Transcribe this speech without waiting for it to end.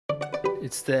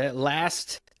It's the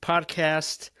last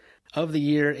podcast of the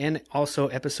year and also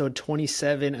episode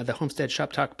 27 of the Homestead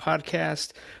Shop Talk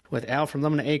podcast with Al from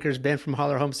Lumina Acres, Ben from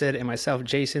Holler Homestead, and myself,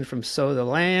 Jason from Sow the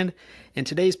Land. In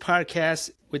today's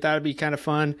podcast, we thought it'd be kind of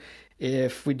fun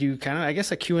if we do kind of, I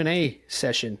guess, a Q&A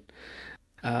session.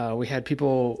 We had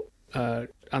people on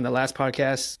the last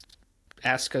podcast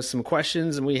ask us some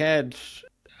questions, and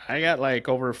I got like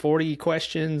over 40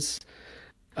 questions.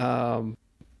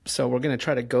 So we're going to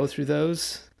try to go through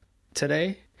those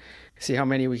today, see how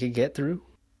many we can get through.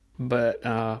 But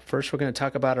first, we're going to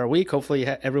talk about our week. Hopefully,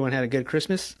 everyone had a good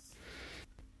Christmas.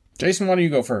 Jason, why don't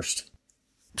you go first?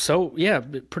 So, yeah,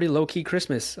 pretty low-key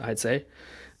Christmas, I'd say.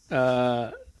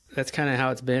 That's kind of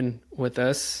how it's been with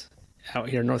us out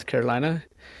here in North Carolina.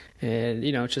 And,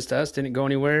 you know, it's just us. Didn't go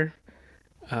anywhere.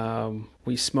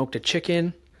 We smoked a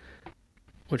chicken,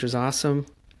 which was awesome.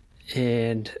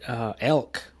 And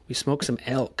elk. We smoked some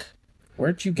elk.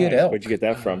 Where'd you get elk? Where'd you get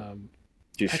that from?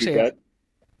 Did you shoot that?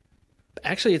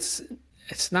 Actually,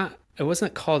 it's not. It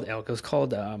wasn't called elk. It was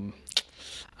called. I'm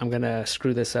gonna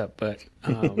screw this up, but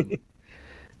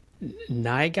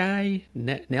Nilgai.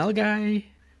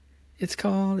 It's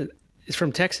called. It's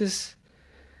from Texas.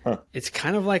 Huh. It's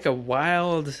kind of like a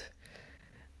wild.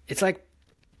 It's like,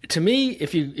 to me,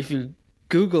 if you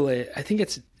Google it, I think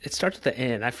it starts with the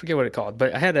N. I forget what it's called,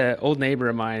 but I had an old neighbor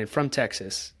of mine from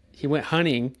Texas. He went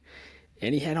hunting,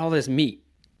 and he had all this meat,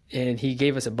 and he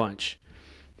gave us a bunch.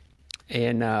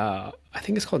 And I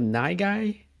think it's called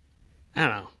Nilgai. I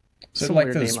don't know. Is it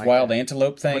like those wild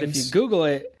antelope things? But if you Google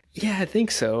it, yeah, I think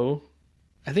so.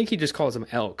 I think he just calls them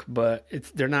elk, but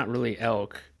they're not really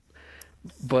elk.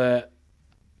 But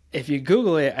if you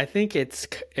Google it, I think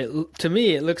to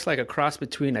me, it looks like a cross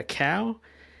between a cow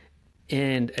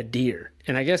and a deer.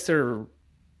 And I guess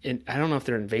I don't know if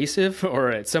they're invasive or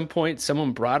at some point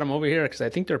someone brought them over here, because I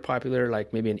think they're popular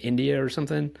like maybe in India or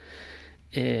something.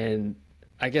 And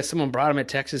I guess someone brought them at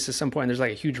Texas at some point. There's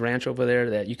like a huge ranch over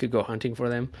there that you could go hunting for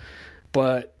them.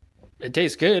 But it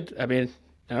tastes good. I mean,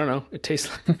 I don't know.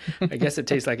 I guess it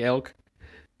tastes like elk.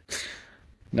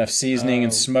 Enough seasoning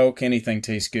and smoke, anything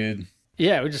tastes good.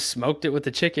 Yeah, we just smoked it with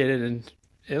the chicken, and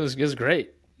it was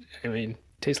great. I mean, it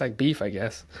tastes like beef, I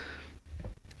guess.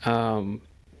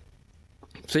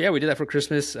 So yeah, we did that for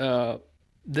Christmas.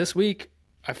 This week,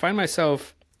 I find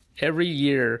myself every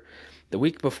year, the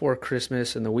week before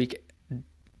Christmas and the week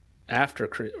after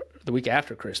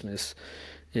Christmas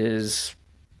is,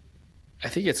 I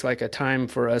think it's like a time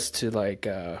for us to like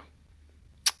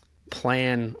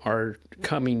plan our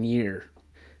coming year.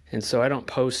 And so I don't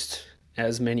post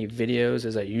as many videos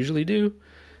as I usually do.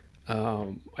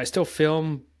 I still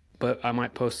film, but I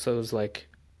might post those like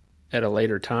at a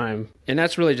later time. And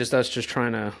that's really just us just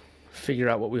trying to figure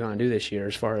out what we want to do this year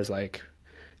as far as like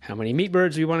how many meat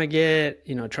birds we want to get,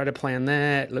 you know, try to plan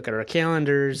that, look at our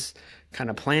calendars, kind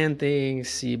of plan things,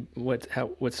 see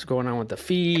what's going on with the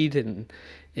feed and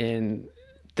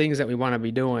things that we want to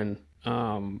be doing.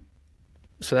 So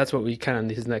that's what we kind of,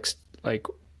 these next like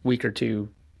week or two,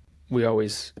 we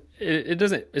always,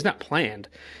 it's not planned.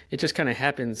 It just kind of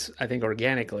happens, I think,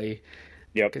 organically.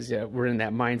 Yep. Because we're in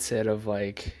that mindset of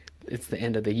like, it's the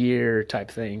end of the year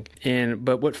type thing.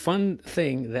 But what fun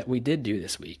thing that we did do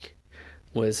this week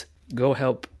was go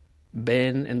help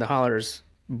Ben and the Hollers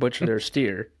butcher their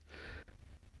steer,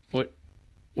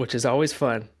 which is always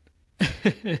fun.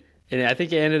 And I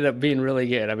think it ended up being really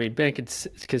good. I mean, Ben could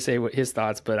say what his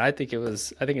thoughts, but I think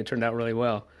it turned out really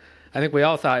well. I think we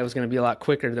all thought it was going to be a lot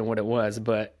quicker than what it was,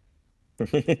 but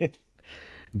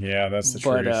yeah, that's the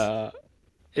truth. But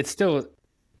it's still,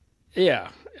 yeah.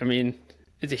 I mean,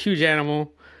 it's a huge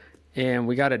animal, and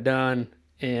we got it done.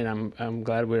 And I'm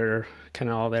glad we're kind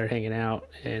of all there hanging out,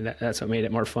 and that's what made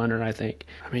it more funner, I think.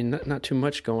 I mean, not too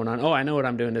much going on. Oh, I know what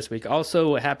I'm doing this week. Also,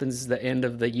 what happens the end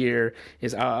of the year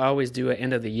is I always do an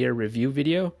end of the year review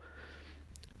video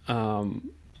for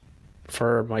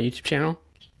my YouTube channel.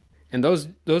 And those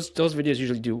videos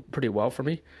usually do pretty well for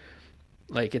me.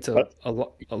 Like it's a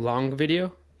long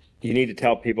video. You need to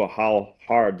tell people how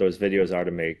hard those videos are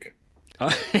to make.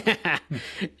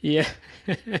 Yeah.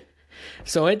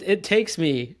 So it takes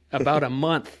me about a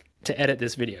month to edit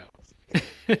this video.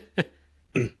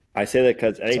 I say that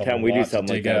because anytime we do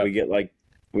something like that,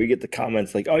 we get the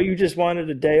comments like, "Oh, you just wanted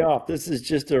a day off. This is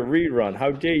just a rerun.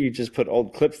 How dare you just put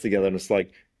old clips together?" And it's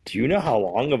like, do you know how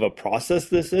long of a process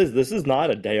this is? This is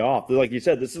not a day off. Like you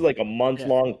said, this is like a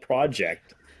month-long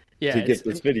project to get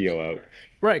this video out.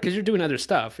 Right, because you're doing other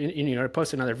stuff. You're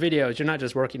posting other videos. You're not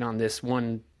just working on this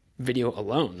one video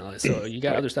alone. So you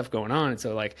got other stuff going on. And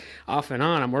so like off and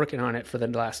on, I'm working on it for the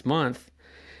last month.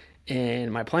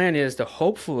 And my plan is to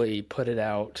hopefully put it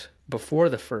out before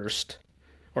the 1st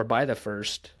or by the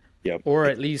 1st, Yep. or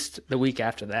at least the week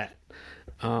after that.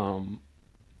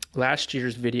 Last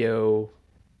year's video,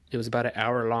 it was about an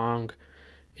hour long,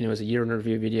 and it was a year in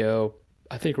review video.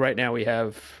 I think right now we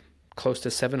have close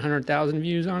to 700,000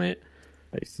 views on it.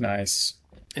 Nice.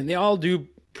 And they all do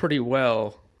pretty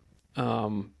well.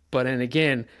 But and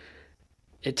again,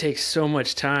 it takes so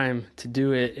much time to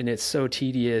do it, and it's so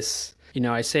tedious.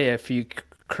 I say a few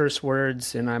curse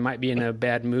words, and I might be in a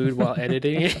bad mood while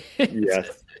editing it.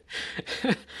 Yes.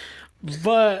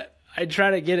 But I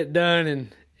try to get it done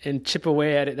and chip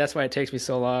away at it. That's why it takes me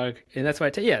so long, and that's why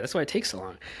it takes so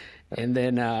long. And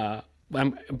then,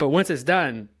 but once it's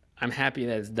done, I'm happy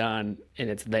that it's done and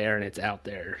it's there and it's out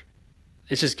there.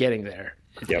 It's just getting there.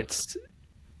 Yep.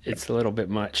 It's a little bit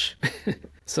much.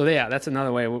 So yeah, that's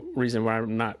another reason why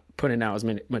I'm not putting out as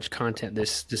much content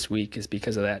this week is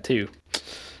because of that too.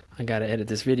 I got to edit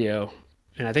this video,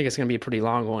 and I think it's going to be a pretty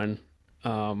long one.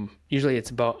 Usually it's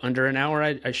about under an hour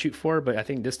I shoot for, but I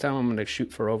think this time I'm going to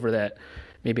shoot for over that,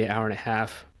 maybe an hour and a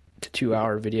half to 2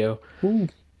 hour video.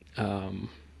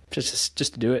 Just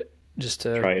to do it, just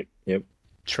to try it. Yep.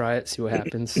 Try it, see what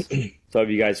happens. So have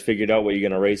you guys figured out what you're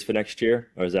going to raise for next year,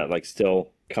 or is that like still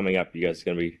coming up? You guys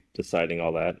going to be deciding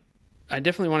all that? I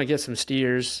definitely want to get some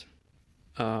steers.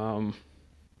 I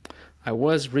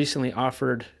was recently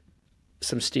offered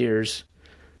some steers,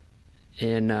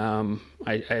 and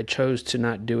I chose to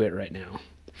not do it right now.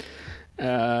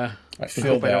 I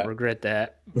feel hope that. I don't regret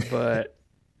that, but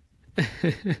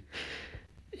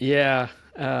yeah.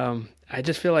 I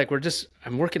just feel like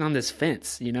I'm working on this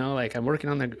fence, like I'm working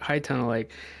on the high tunnel.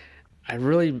 Like I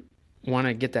really want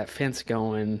to get that fence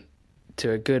going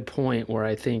to a good point where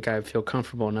I think I feel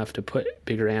comfortable enough to put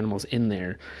bigger animals in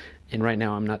there. And right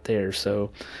now I'm not there.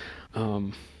 So,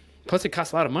 plus it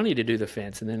costs a lot of money to do the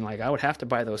fence. And then like I would have to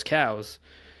buy those cows,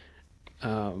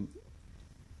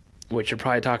 which you're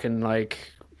probably talking like,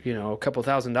 a couple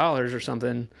 $1,000s or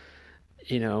something,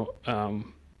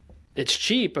 it's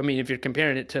cheap. I mean, if you're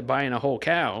comparing it to buying a whole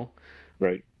cow,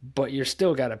 right? But you're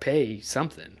still got to pay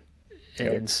something,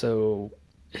 and so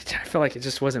I feel like it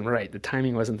just wasn't right. The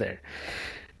timing wasn't there.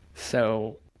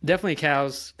 So definitely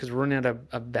cows, because we're running out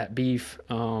of that beef.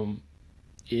 And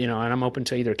I'm open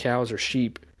to either cows or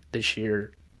sheep this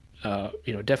year.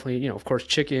 Definitely, of course,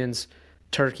 chickens,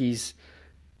 turkeys.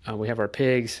 We have our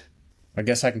pigs. I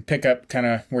guess I can pick up kind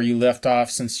of where you left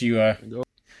off, since you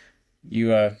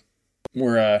were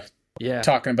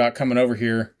talking about coming over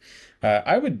here.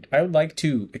 I would like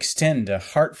to extend a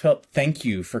heartfelt thank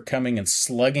you for coming and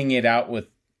slugging it out with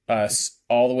us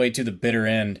all the way to the bitter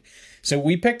end. So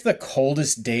we picked the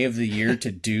coldest day of the year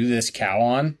to do this cow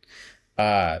on.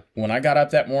 When I got up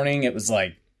that morning, it was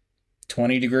like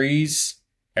 20 degrees.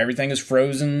 Everything was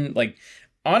frozen. Like,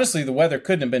 honestly, the weather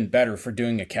couldn't have been better for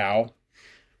doing a cow.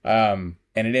 And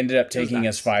it ended up taking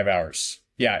us 5 hours.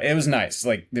 Yeah, it was nice.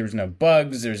 Like, there was no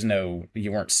bugs. You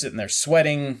weren't sitting there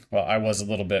sweating. Well, I was a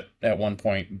little bit at one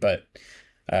point, but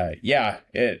it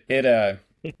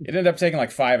ended up taking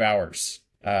like 5 hours.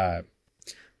 It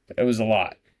was a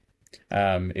lot.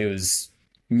 It was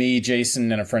me,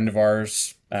 Jason, and a friend of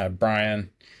ours,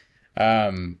 Brian.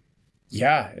 The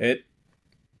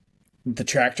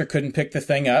tractor couldn't pick the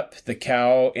thing up. The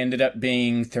cow ended up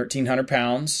being 1,300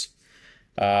 pounds.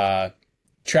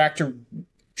 Tractor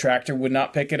would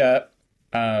not pick it up.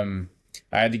 I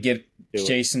had to get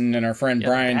Jason and our friend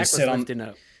Brian to sit on.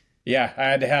 Yeah, I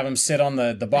had to have him sit on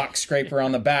the box scraper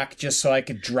on the back just so I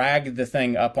could drag the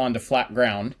thing up onto flat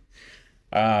ground.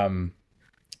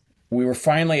 We were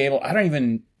finally able. I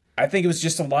think it was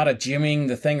just a lot of jimmying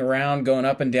the thing around, going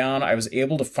up and down. I was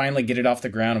able to finally get it off the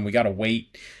ground, and we got a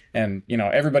weight. And,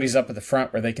 everybody's up at the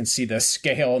front where they can see the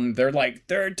scale, and they're like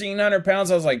 1,300 pounds.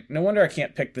 I was like, no wonder I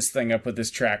can't pick this thing up with this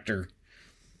tractor.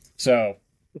 So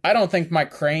I don't think my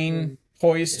crane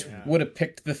hoist would have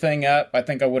picked the thing up. I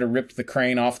think I would have ripped the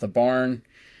crane off the barn.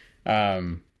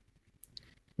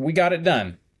 We got it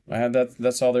done.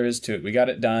 That's all there is to it. We got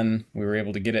it done. We were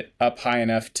able to get it up high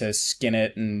enough to skin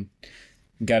it and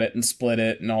gut it and split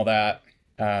it and all that.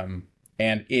 And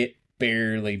it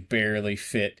barely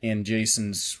fit in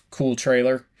Jason's cool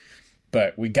trailer,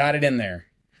 but we got it in there.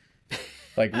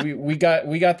 Like we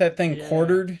got that thing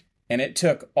quartered, and it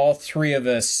took all three of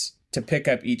us to pick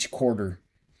up each quarter.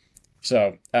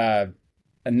 So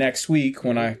next week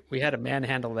when we had to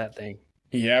manhandle that thing.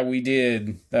 Yeah, we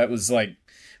did. That was like,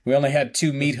 we only had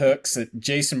 2 meat hooks that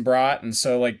Jason brought, and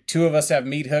so like 2 of us have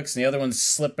meat hooks, and the other one's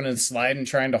slipping and sliding,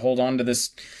 trying to hold on to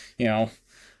this,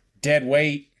 dead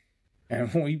weight.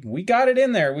 And we got it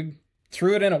in there. We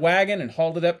threw it in a wagon and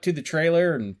hauled it up to the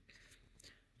trailer, and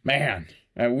man,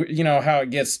 You know how it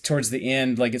gets towards the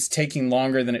end, like it's taking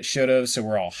longer than it should have. So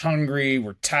we're all hungry,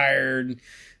 we're tired,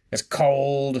 it's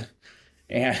cold,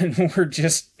 and we're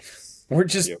just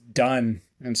done.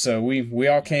 And so we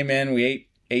all came in, we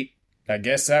ate. I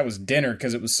guess that was dinner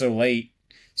because it was so late.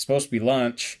 It's supposed to be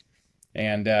lunch,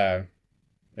 and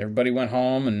everybody went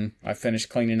home, and I finished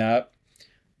cleaning up.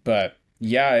 But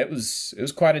yeah, it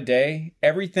was quite a day.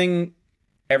 Everything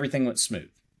went smooth.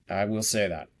 I will say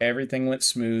that. Everything went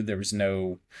smooth. There was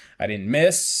I didn't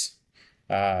miss.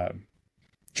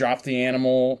 Dropped the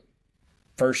animal,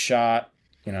 first shot.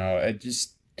 You know,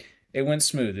 it went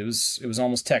smooth. It was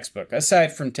almost textbook,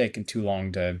 aside from taking too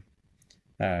long to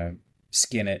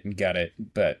skin it and gut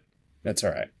it, but that's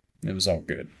all right. It was all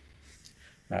good.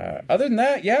 Other than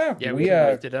that, yeah, we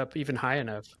lift it up even high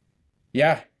enough.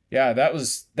 Yeah, that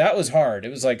was hard. It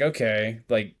was like, okay,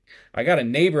 like I got a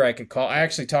neighbor I could call. I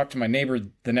actually talked to my neighbor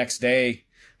the next day.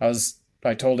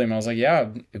 I told him, I was like, yeah,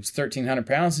 it was 1,300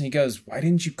 pounds. And he goes, why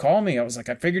didn't you call me? I was like,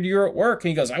 I figured you were at work. And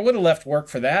he goes, I would have left work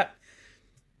for that.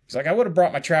 He's like, I would have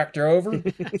brought my tractor over.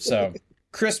 So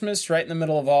Christmas, right in the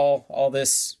middle of all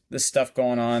this stuff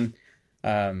going on.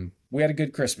 We had a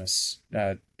good Christmas.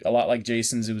 A lot like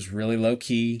Jason's. It was really low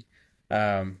key.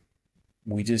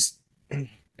 We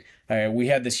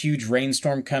had this huge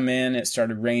rainstorm come in. It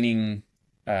started raining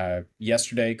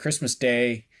yesterday, Christmas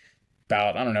Day,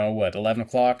 about, 11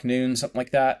 o'clock, noon, something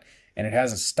like that. And it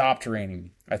hasn't stopped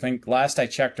raining. I think last I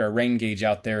checked, our rain gauge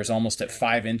out there is almost at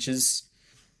 5 inches.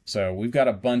 So we've got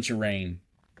a bunch of rain.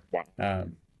 Wow.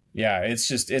 Yeah,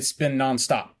 it's been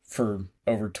nonstop for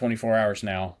over 24 hours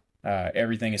now.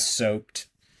 Everything is soaked.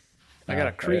 I got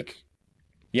a creek.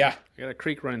 Yeah. I got a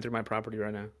creek running through my property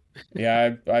right now.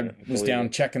 Yeah, I was down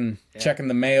checking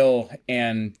the mail,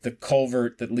 and the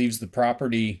culvert that leaves the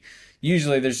property,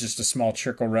 usually there's just a small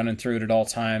trickle running through it at all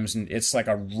times, and it's like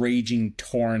a raging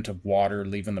torrent of water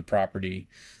leaving the property.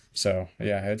 So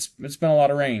yeah, it's been a lot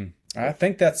of rain. I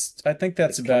think that's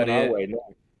about it.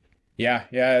 Yeah,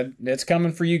 it's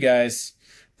coming for you guys.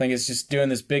 I think it's just doing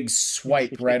this big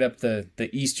swipe right up the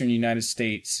eastern United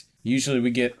States. Usually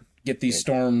we get these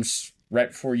storms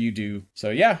right before you do. So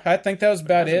yeah, I think that was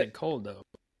about it. Been cold though.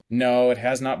 No, it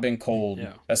has not been cold.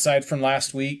 Yeah. Aside from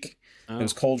last week, it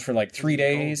was cold for like 3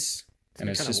 days, and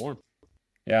it's just warm.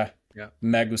 Yeah.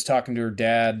 Meg was talking to her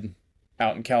dad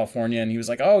out in California, and he was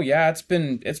like, "Oh yeah, it's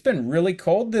been really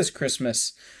cold this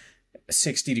Christmas,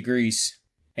 60 degrees."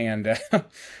 And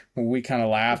we kind of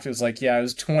laughed. It was like, yeah, it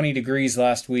was 20 degrees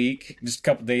last week, just a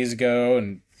couple days ago,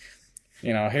 and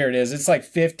here it is. It's like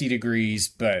 50 degrees,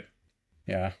 but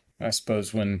yeah. I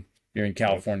suppose when you're in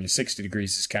California, 60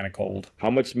 degrees is kind of cold.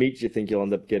 How much meat do you think you'll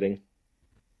end up getting?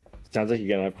 Sounds like you're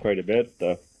going to have quite a bit,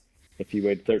 though, if you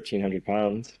weighed 1,300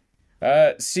 pounds.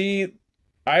 See,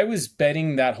 I was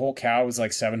betting that whole cow was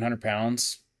like 700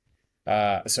 pounds.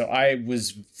 So I was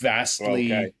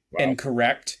vastly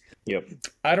incorrect. Yep.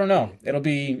 I don't know. It'll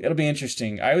be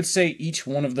interesting. I would say each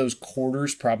one of those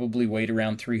quarters probably weighed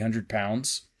around 300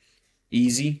 pounds.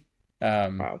 Easy.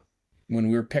 Wow. When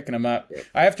we were picking them up, yep.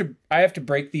 I have to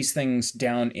break these things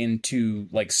down into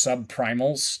like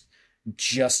subprimals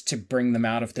just to bring them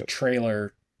out of the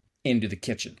trailer into the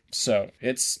kitchen. So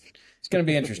it's going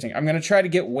to be interesting. I'm going to try to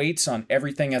get weights on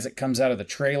everything as it comes out of the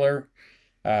trailer,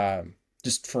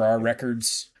 just for our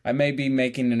records. I may be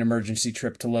making an emergency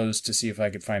trip to Lowe's to see if I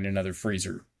could find another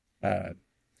freezer.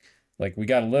 Like we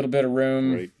got a little bit of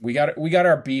room. Right. We got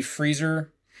our beef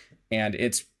freezer, and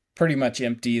it's pretty much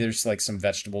empty. There's like some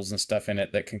vegetables and stuff in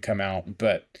it that can come out,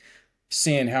 but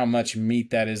seeing how much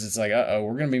meat that is, it's like,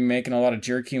 we're going to be making a lot of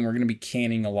jerky, and we're going to be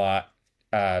canning a lot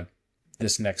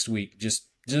this next week, just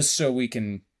so we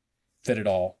can fit it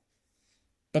all.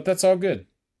 But that's all good.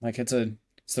 Like it's the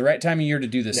right time of year to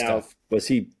do this stuff. Was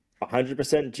he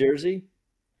 100% Jersey?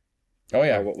 Oh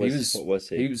yeah. What was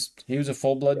he? He was a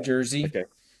full-blood Jersey. Okay.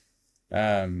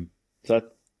 So that's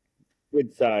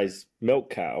good size milk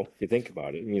cow, if you think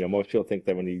about it. Most people think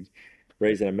that when you're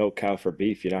raising a milk cow for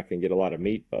beef, you're not going to get a lot of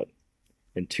meat, but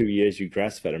in 2 years you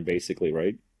grass-fed him basically,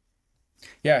 right?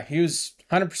 Yeah, he was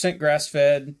 100%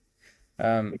 grass-fed.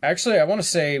 Actually, I want to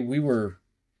say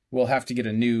we'll have to get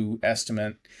a new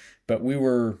estimate, but we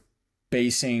were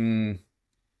basing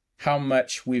how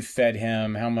much we've fed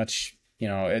him, how much,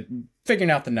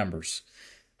 figuring out the numbers.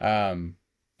 And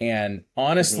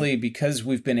honestly, because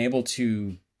we've been able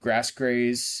to grass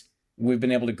graze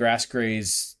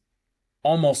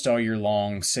almost all year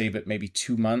long, save it maybe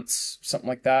 2 months, something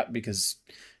like that, because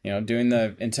doing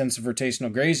the intensive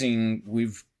rotational grazing,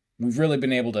 we've really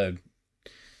been able to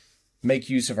make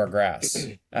use of our grass.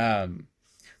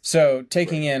 So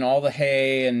taking in all the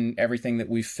hay and everything that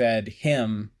we've fed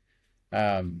him,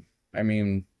 I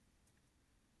mean,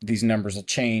 these numbers will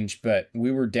change, but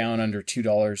we were down under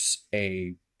 $2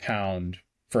 a pound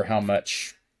for how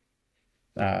much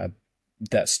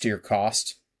that steer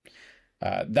cost.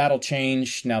 That'll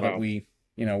change now that we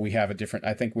have a different,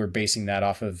 I think we're basing that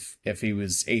off of if he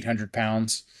was 800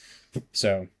 pounds.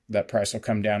 So that price will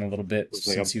come down a little bit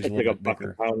since he was a little bit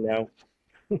bigger. Pound now.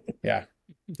 Yeah.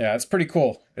 Yeah. It's pretty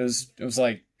cool. It was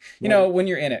like, when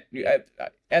you're in it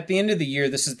at the end of the year,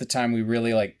 this is the time we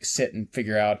really like sit and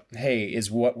figure out, hey, is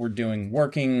what we're doing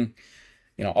working,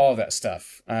 all of that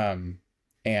stuff.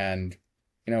 And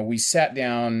we sat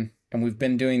down and we've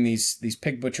been doing these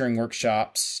pig butchering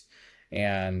workshops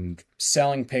and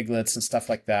selling piglets and stuff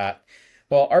like that.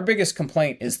 Well, our biggest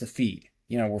complaint is the feed.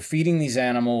 We're feeding these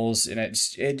animals and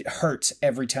it hurts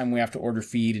every time we have to order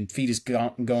feed, and feed is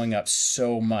going up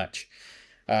so much.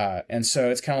 And so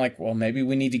it's kind of like, well, maybe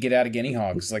we need to get out of guinea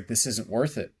hogs. Like, this isn't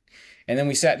worth it. And then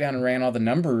we sat down and ran all the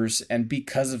numbers, and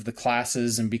because of the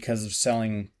classes and because of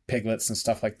selling piglets and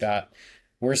stuff like that,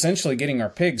 we're essentially getting our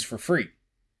pigs for free.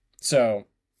 So,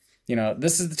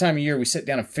 this is the time of year we sit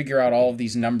down and figure out all of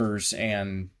these numbers,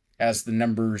 and as the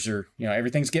numbers are,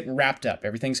 everything's getting wrapped up,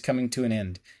 everything's coming to an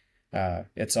end.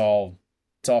 It's all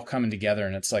coming together,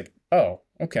 and it's like, oh,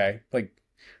 okay, like,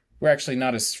 we're actually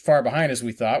not as far behind as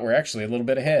we thought. We're actually a little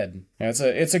bit ahead.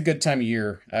 It's a good time of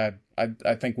year.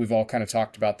 I think we've all kind of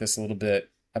talked about this a little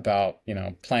bit about,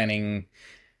 planning,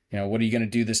 what are you going to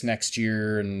do this next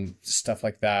year and stuff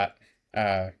like that.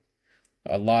 A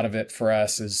lot of it for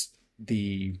us is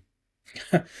do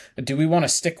we want to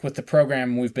stick with the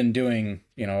program we've been doing,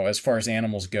 as far as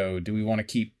animals go? Do we want to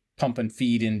keep pumping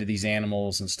feed into these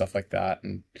animals and stuff like that?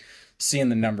 And seeing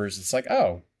the numbers, it's like,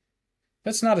 oh,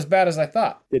 that's not as bad as I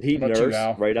thought. Did he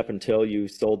nurse right up until you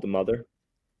sold the mother?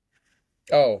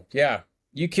 Oh, yeah.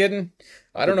 You kidding?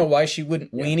 I don't know why she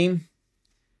wouldn't wean him.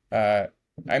 I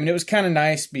mean, it was kind of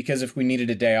nice because if we needed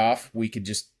a day off, we could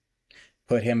just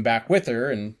put him back with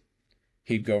her and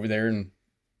he'd go over there and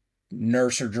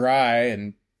nurse her dry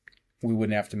and we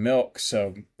wouldn't have to milk.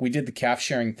 So we did the calf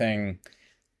sharing thing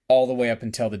all the way up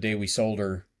until the day we sold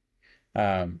her.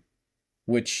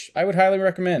 Which I would highly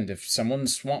recommend if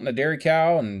someone's wanting a dairy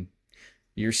cow and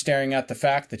you're staring at the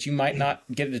fact that you might not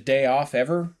get a day off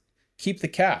ever. Keep the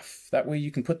calf. That way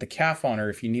you can put the calf on her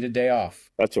if you need a day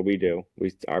off. That's what we do.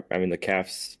 The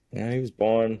calf's, he was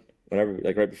born whenever,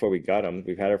 like right before we got him.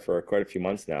 We've had her for quite a few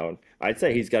months now. And I'd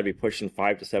say he's got to be pushing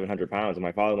 500 to 700 pounds. And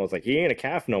my father-in-law was like, he ain't a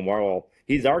calf no more. Well,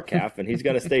 he's our calf and he's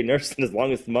going to stay nursing as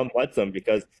long as the mom lets him,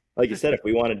 because like you said, if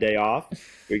we want a day off,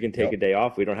 we can take a day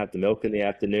off. We don't have to milk in the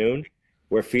afternoon.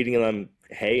 We're feeding them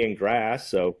hay and grass,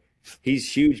 so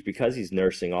he's huge because he's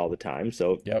nursing all the time.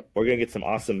 So we're going to get some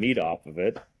awesome meat off of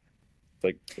it. It's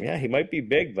like, yeah, he might be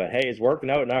big, but hey, it's working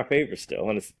out in our favor still.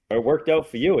 And it worked out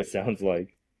for you, it sounds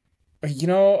like.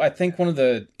 I think one of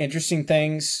the interesting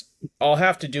things, I'll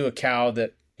have to do a cow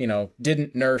that,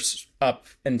 didn't nurse up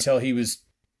until he was,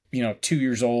 2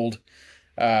 years old,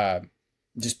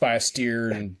 just by a steer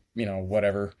and,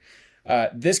 whatever.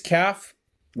 This calf,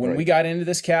 when we got into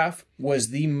this calf, was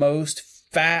the most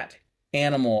fat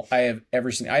animal I have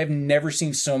ever seen. I have never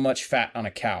seen so much fat on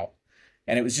a cow.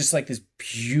 And it was just like this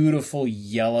beautiful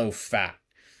yellow fat.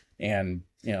 And,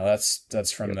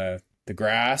 that's from the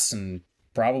grass and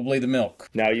probably the milk.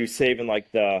 Now, you saving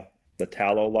like the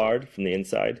tallow lard from the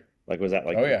inside? Like, was that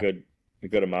like a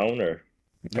good amount or?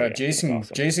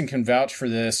 Jason can vouch for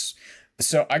this.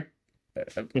 So I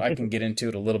can get into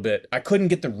it a little bit. I couldn't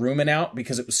get the rumen out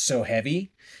because it was so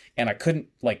heavy, and I couldn't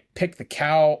pick the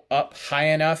cow up high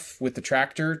enough with the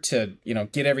tractor to,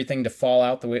 get everything to fall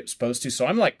out the way it was supposed to. So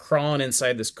I'm crawling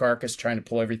inside this carcass trying to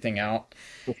pull everything out.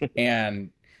 And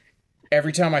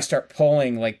every time I start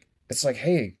pulling, it's like,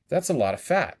 hey, that's a lot of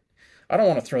fat. I don't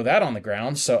want to throw that on the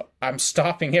ground. So I'm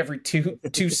stopping every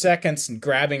two seconds and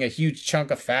grabbing a huge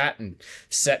chunk of fat and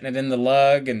setting it in the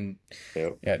lug. And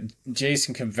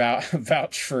Jason can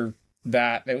vouch for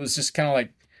that. It was just kind of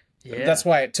that's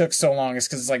why it took so long. Is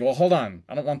because it's like, well, hold on.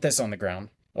 I don't want this on the ground.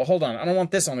 Well, hold on. I don't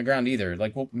want this on the ground either.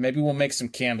 Maybe we'll make some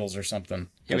candles or something.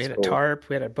 Yeah, we had a tarp.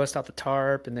 We had to bust out the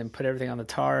tarp and then put everything on the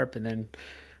tarp. And then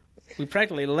we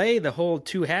practically lay the whole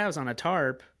two halves on a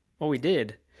tarp. Well, we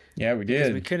did. Yeah, we did.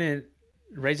 Because we couldn't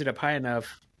raise it up high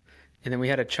enough, and then we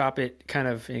had to chop it kind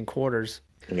of in quarters.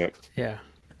 Yep. Yeah,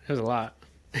 it was a lot.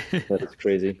 That is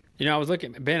crazy. I was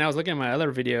looking at my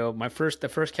other video. The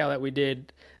first cow that we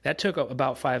did, that took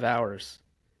about 5 hours.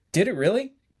 Did it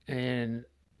really? And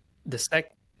I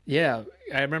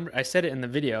remember I said it in the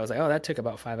video. I was like, oh, that took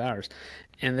about 5 hours.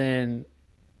 And then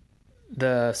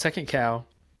the second cow,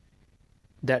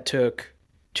 that took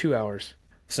 2 hours.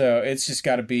 So it's just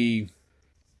got to be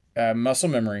muscle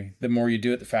memory. The more you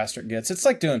do it, the faster it gets. It's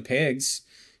like doing pigs.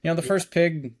 The first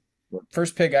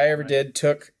pig I ever did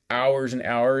took hours and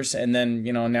hours, and then,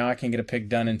 now I can get a pig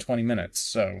done in 20 minutes.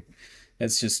 So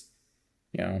it's just,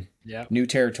 new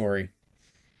territory.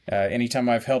 Anytime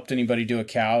I've helped anybody do a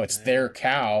cow, it's their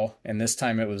cow, and this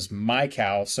time it was my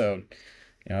cow. So,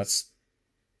 it's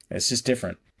just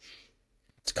different.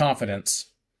 It's confidence.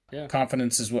 Yeah.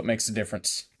 Confidence is what makes a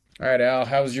difference. All right, Al,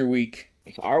 how was your week?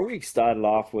 Our week started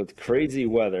off with crazy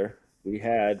weather. We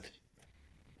had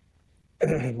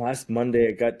last Monday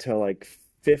it got to like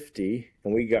 50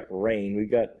 and we got rain.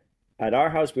 At our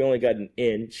house we only got an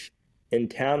inch. In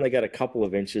town they got a couple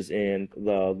of inches, and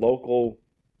the local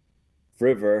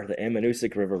river, the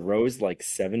Ammonoosuc River, rose like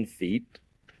 7 feet.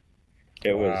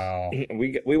 It Wow.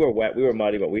 was we were wet, we were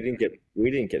muddy, but we didn't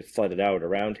get flooded out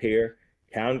around here.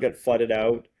 Town got flooded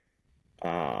out.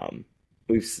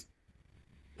 We've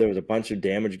There was a bunch of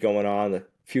damage going on. A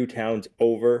few towns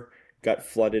over got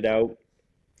flooded out.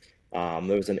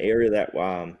 There was an area that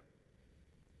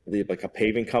like a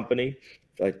paving company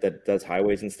like that does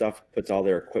highways and stuff puts all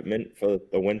their equipment for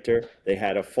the winter. They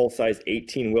had a full-size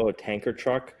 18-wheeler tanker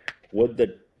truck with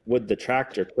the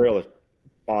tractor trailer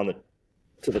onto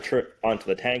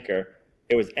the tanker.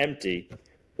 It was empty.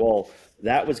 Well,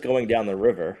 that was going down the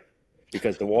river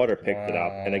because the water picked it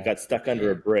up, and it got stuck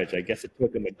under a bridge. I guess it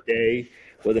took them a day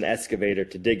with an excavator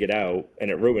to dig it out, and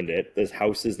it ruined it. There's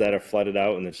houses that are flooded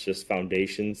out, and there's just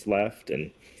foundations left,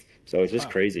 and so it's just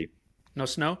crazy. No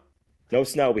snow? No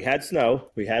snow. We had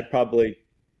snow. We had probably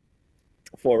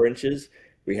 4 inches.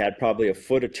 We had probably a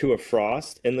foot or two of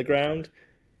frost in the ground.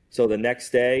 So the next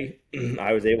day,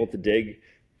 I was able to dig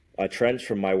a trench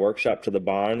from my workshop to the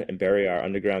barn and bury our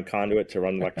underground conduit to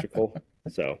run electrical.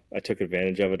 So I took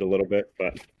advantage of it a little bit,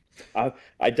 but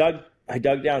I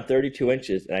dug down 32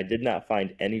 inches and I did not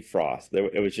find any frost.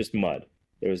 It was just mud.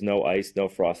 There was no ice, no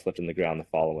frost left in the ground the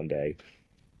following day.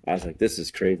 I was like, this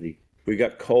is crazy. We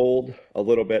got cold a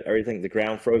little bit. Everything, the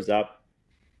ground froze up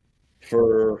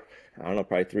for, I don't know,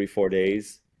 probably 3-4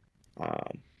 days.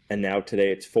 And now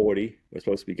today it's 40. We're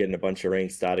supposed to be getting a bunch of rain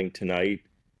starting tonight,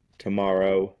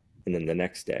 tomorrow, and then the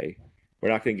next day. We're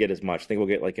not going to get as much. I think we'll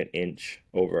get like an inch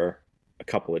over a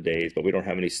couple of days, but we don't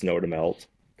have any snow to melt.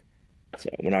 So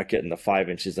we're not getting the 5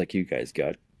 inches like you guys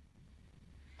got.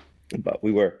 But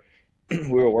we were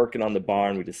working on the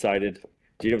barn. We decided,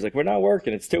 Gina was like, we're not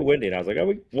working. It's too windy. And I was like,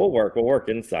 oh, we'll work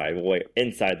inside. We'll wait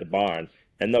inside the barn.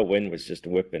 And the wind was just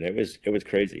whipping. It was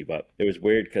crazy, but it was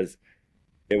weird because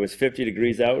it was 50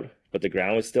 degrees out, but the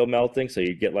ground was still melting. So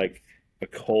you'd get like a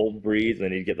cold breeze, and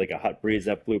then you'd get like a hot breeze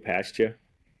that blew past you.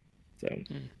 So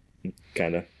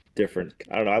kind of different.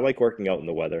 I don't know. I like working out in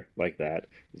the weather like that,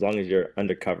 as long as you're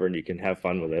undercover and you can have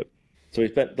fun with it. So we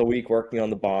spent the week working on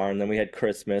the barn. Then we had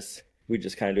Christmas. We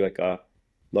just kind of do like a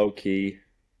low-key,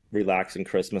 relaxing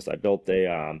Christmas. I built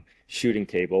a shooting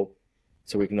table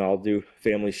so we can all do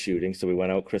family shooting. So we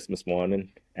went out Christmas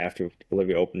morning after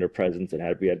Olivia opened her presents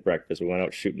and we had breakfast. We went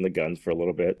out shooting the guns for a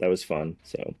little bit. That was fun.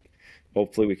 So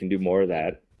hopefully we can do more of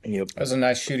that. And, that was a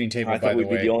nice shooting table, by the way. I thought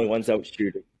we'd be the only ones out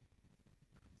shooting.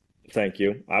 Thank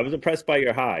you. I was impressed by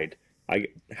your hide.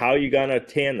 How are you gonna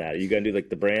tan that? Are you gonna do like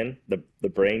the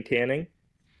brain tanning?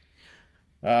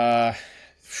 Man,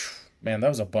 that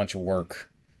was a bunch of work.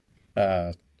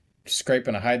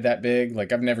 Scraping a hide that big,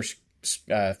 like I've never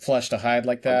fleshed a hide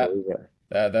like that.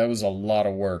 That was a lot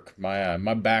of work.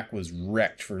 My back was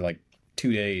wrecked for like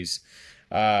 2 days.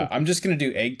 I'm just gonna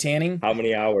do egg tanning. How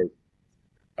many hours?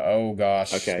 Oh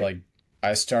gosh. Okay. Like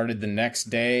I started the next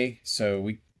day, so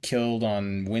we killed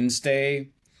on Wednesday.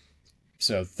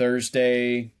 So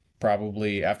Thursday,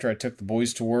 probably after I took the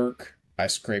boys to work, I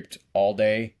scraped all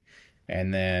day.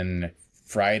 And then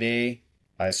Friday,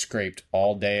 I scraped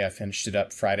all day. I finished it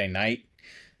up Friday night.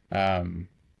 Wow.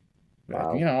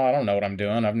 I don't know what I'm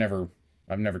doing. I've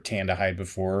never tanned a hide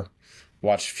before.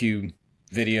 Watched a few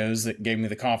videos that gave me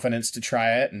the confidence to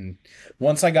try it. And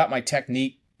once I got my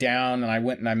technique down, and I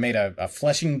went and I made a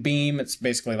fleshing beam. It's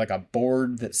basically like a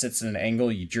board that sits at an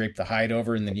angle. You drape the hide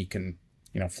over, and then you can,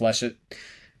 flesh it.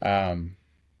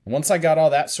 Once I got all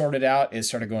that sorted out, it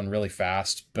started going really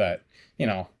fast. But,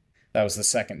 that was the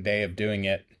second day of doing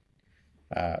it.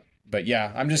 But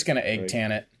yeah, I'm just going to egg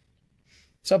tan it.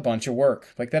 It's a bunch of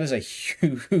work. Like that is a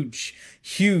huge,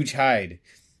 huge hide.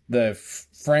 The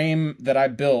frame that I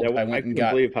built, I went and got. I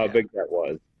can't believe how big that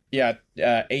was. Yeah,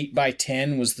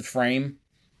 8x10 was the frame,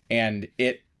 and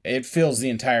it fills the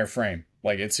entire frame.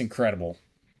 Like it's incredible.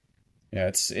 Yeah,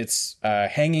 it's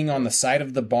hanging on the side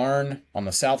of the barn, on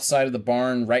the south side of the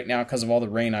barn right now because of all the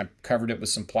rain. I covered it with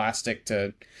some plastic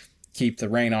to keep the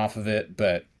rain off of it,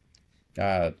 but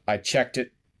I checked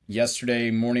it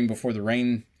yesterday morning before the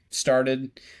rain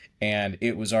started, and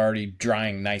it was already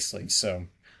drying nicely. So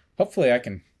hopefully I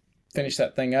can finish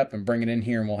that thing up and bring it in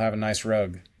here, and we'll have a nice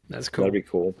rug. That's cool. That'd be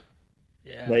cool.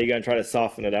 Yeah. Now you gonna try to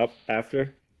soften it up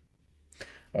after?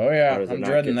 Oh yeah, I'm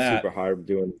dreading that. Super hard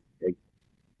doing.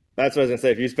 That's what I was gonna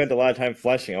say. If you spent a lot of time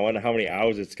fleshing, I wonder how many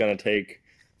hours it's gonna take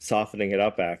softening it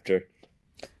up after.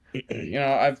 You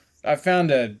know, I've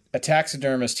found a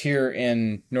taxidermist here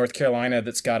in North Carolina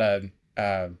that's got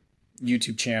a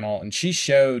YouTube channel, and she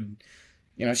showed,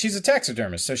 you know, she's a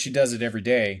taxidermist, so she does it every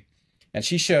day, and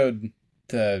she showed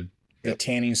the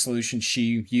tanning solution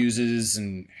she uses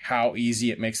and how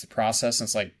easy it makes the process. And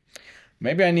it's like,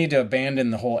 maybe I need to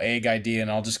abandon the whole egg idea, and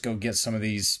I'll just go get some of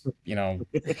these, you know,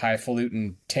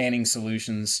 highfalutin tanning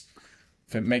solutions.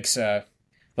 If it makes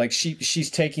like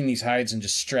she's taking these hides and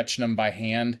just stretching them by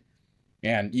hand,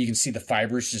 and you can see the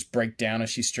fibers just break down as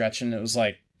she's stretching. It was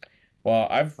like, well,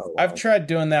 I've tried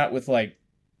doing that with like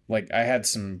I had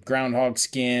some groundhog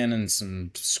skin and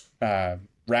some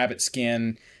rabbit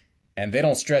skin, and they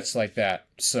don't stretch like that.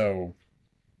 So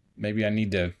maybe I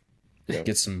need to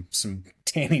get some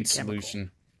tanning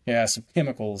solution. Yeah, some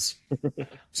chemicals.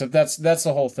 So that's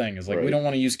the whole thing. Is like, we don't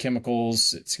want to use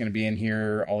chemicals. It's going to be in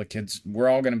here. All the kids, we're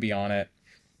all going to be on it.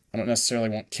 I don't necessarily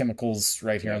want chemicals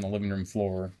right here on the living room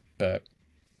floor, but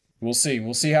we'll see.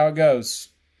 We'll see how it goes.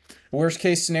 Worst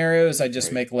case scenario is I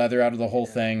just make leather out of the whole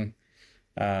thing.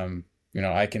 You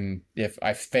know, I can, if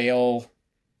I fail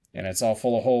and it's all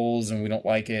full of holes and we don't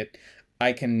like it,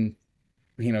 I can,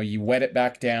 you know, you wet it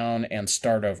back down and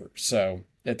start over. So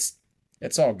it's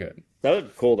all good. That would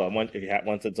be cool though. Once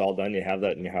it's all done, you have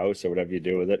that in your house or whatever you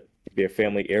do with it. It'd be a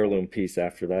family heirloom piece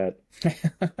after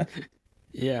that.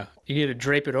 Yeah, you need to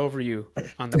drape it over you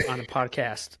on the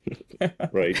podcast.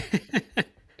 Right.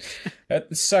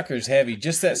 That sucker's heavy.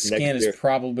 Just that skin is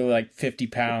probably like 50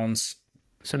 pounds.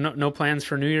 So no plans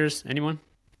for New Year's? Anyone?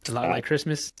 It's a lot like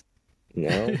Christmas.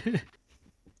 No.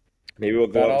 Maybe we'll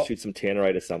go out and shoot some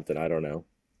tannerite or something. I don't know.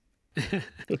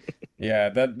 Yeah,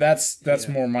 that's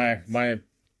more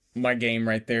my game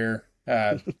right there.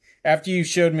 After you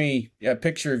showed me a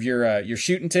picture of your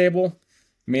shooting table,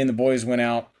 me and the boys went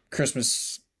out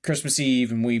Christmas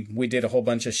Eve, and we did a whole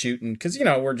bunch of shooting because, you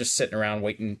know, we're just sitting around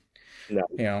waiting. No.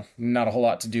 You know, not a whole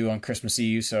lot to do on Christmas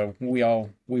Eve, so we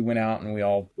went out and we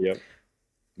all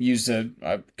used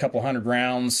a couple hundred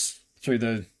rounds through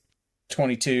the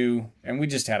 22, and we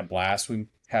just had a blast. We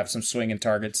have some swinging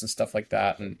targets and stuff like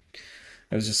that, and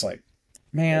it was just like,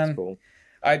 man. That's cool.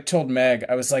 I told Meg,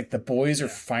 I was like, the boys are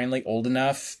finally old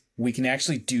enough. We can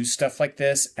actually do stuff like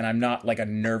this, and I'm not like a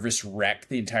nervous wreck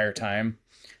the entire time.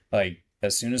 Like,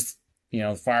 as soon as, you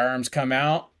know, the firearms come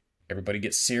out, everybody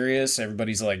gets serious.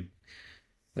 Everybody's like,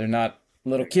 they're not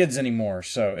little kids anymore.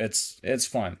 So it's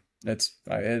fun.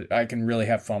 I can really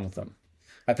have fun with them.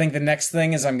 I think the next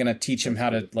thing is I'm going to teach them how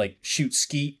to like shoot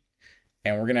skeet,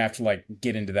 and we're going to have to like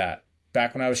get into that.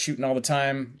 Back when I was shooting all the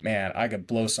time, man, I could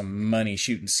blow some money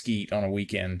shooting skeet on a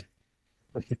weekend.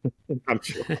 I'm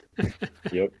sure.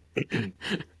 Yep.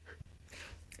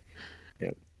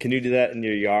 Yeah. Can you do that in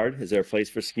your yard? Is there a place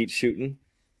for skeet shooting?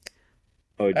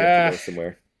 Oh, you have to go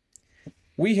somewhere.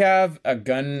 We have a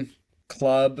gun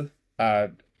club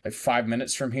 5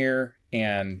 minutes from here,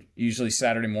 and usually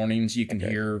Saturday mornings you can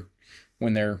hear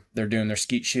when they're doing their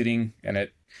skeet shooting, and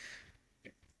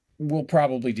we'll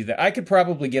probably do that. I could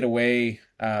probably get away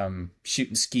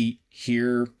shooting skeet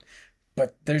here,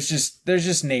 but there's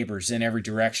just neighbors in every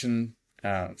direction,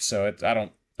 so I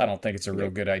don't think it's a real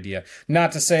good idea.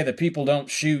 Not to say that people don't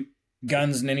shoot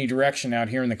guns in any direction out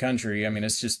here in the country. I mean,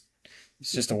 it's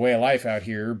just a way of life out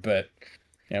here. But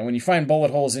you know, when you find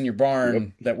bullet holes in your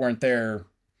barn that weren't there,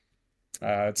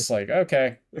 it's like,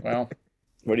 okay, well.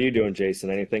 What are you doing, Jason?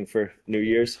 Anything for New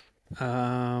Year's?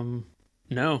 No.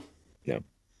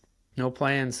 No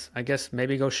plans. I guess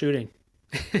maybe go shooting.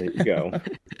 There you go.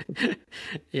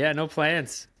 Yeah, no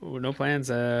plans. No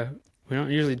plans. We don't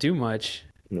usually do much.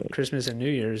 No. Christmas and New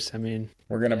Year's. I mean,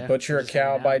 we're gonna butcher a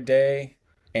cow by day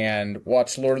and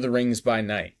watch Lord of the Rings by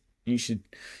night. You should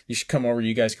come over.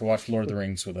 You guys can watch Lord of the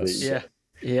Rings with us.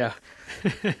 Yeah.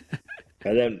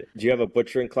 And then, do you have a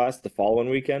butchering class the following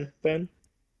weekend, Ben?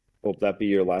 Will that be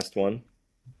your last one?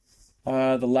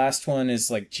 The last one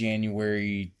is like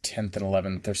January 10th and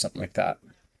 11th or something like that.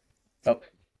 Oh,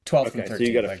 12th and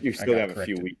 13th. So you still have a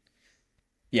few weeks.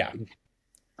 Yeah.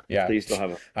 So you still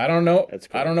have I don't know. Cool.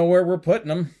 I don't know where we're putting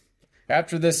them.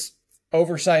 After this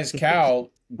oversized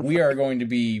cow, we are going to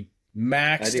be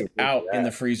maxed out in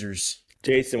the freezers.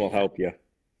 Jason will help you.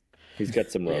 He's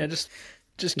got some room. Yeah, just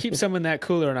Just keep some in that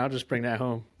cooler and I'll just bring that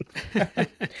home.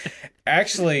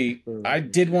 Actually, I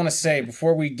did want to say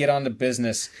before we get on to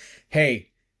business,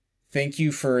 hey, thank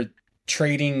you for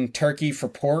trading turkey for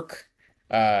pork.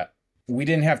 We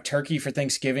didn't have turkey for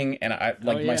Thanksgiving, and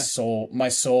my soul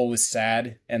was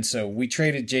sad, and so we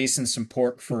traded Jason some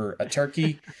pork for a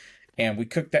turkey, and we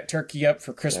cooked that turkey up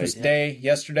for Christmas Day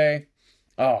yesterday.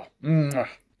 Oh,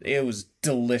 it was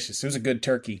delicious. It was a good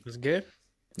turkey. It was good?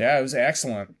 Yeah, it was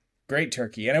excellent. Great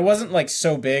turkey. And it wasn't like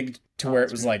so big to where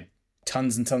it was like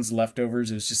tons and tons of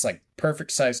leftovers. It was just like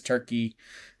perfect sized turkey.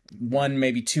 1,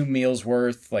 maybe 2 meals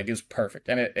worth. Like, it was perfect.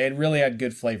 And it really had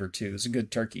good flavor too. It was a good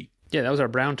turkey. Yeah, that was our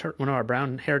one of our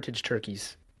brown heritage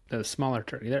turkeys. The smaller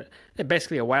turkey. They're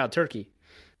basically a wild turkey.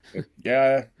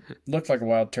 Yeah, looked like a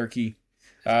wild turkey.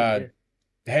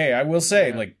 Hey, I will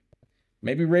say, like,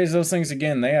 maybe raise those things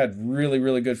again. They had really,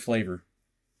 really good flavor.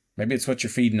 Maybe it's what you're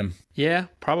feeding them. Yeah,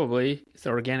 probably. It's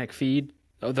the organic feed.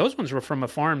 Oh, those ones were from a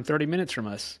farm 30 minutes from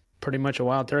us. Pretty much a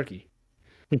wild turkey.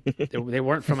 They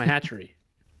weren't from a hatchery.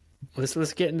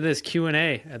 Let's get into this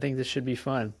Q&A. I think this should be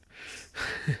fun.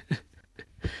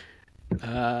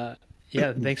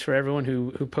 Thanks for everyone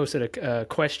who posted a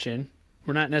question.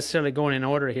 We're not necessarily going in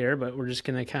order here, but we're just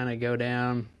going to kind of go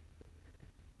down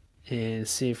and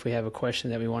see if we have a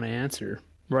question that we want to answer.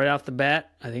 Right off the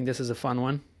bat, I think this is a fun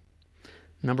one.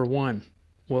 Number 1,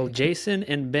 will Jason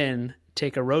and Ben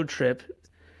take a road trip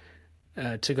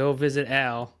to go visit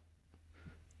Al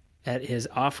at his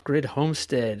off-grid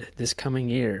homestead this coming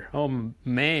year? Oh,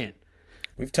 man.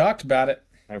 We've talked about it.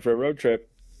 Time for a road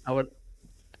trip.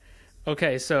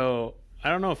 Okay, so I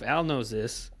don't know if Al knows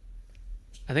this.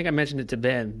 I think I mentioned it to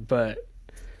Ben, but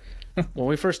when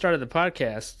we first started the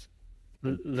podcast,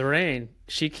 Lorraine,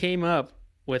 she came up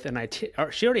with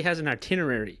she already has an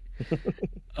itinerary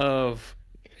of...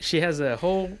 She has a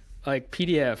whole like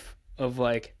PDF of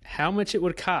like how much it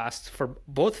would cost for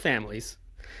both families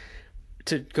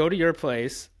to go to your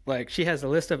place. Like, she has a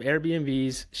list of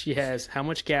Airbnbs. She has how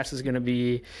much gas is going to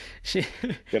be.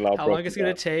 How long it's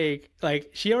going to take.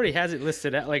 Like, she already has it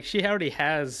listed out. Like, she already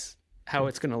has how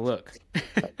it's going to look.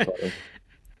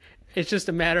 It's just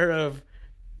a matter of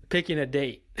picking a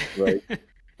date. Right.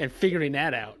 And figuring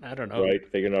that out. I don't know. Right.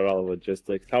 Figuring out all the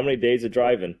logistics. How many days of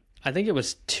driving? I think it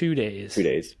was 2 days. 2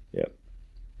 days. Yeah.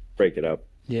 Break it up.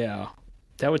 Yeah.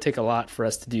 That would take a lot for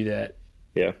us to do that.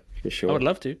 Yeah, for sure. I would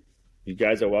love to. You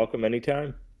guys are welcome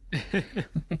anytime. You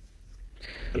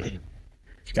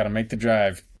got to make the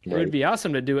drive. It would be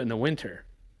awesome to do it in the winter.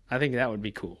 I think that would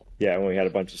be cool. Yeah, when we had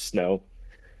a bunch of snow.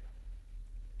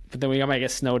 But then we might get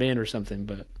snowed in or something.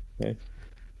 But the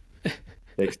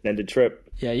extended trip.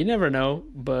 Yeah, you never know.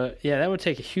 But yeah, that would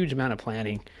take a huge amount of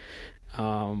planning.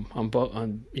 Because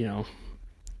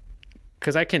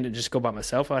I can't just go by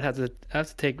myself. I'd have to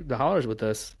take the haulers with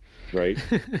us. Right.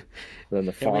 Then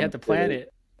the farm. We have to plan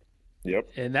it.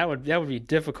 Yep. And that would be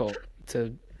difficult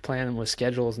to plan with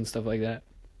schedules and stuff like that.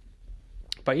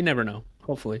 But you never know.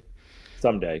 Hopefully.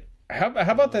 Someday. How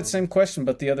about that same question,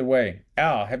 but the other way?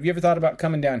 Al, have you ever thought about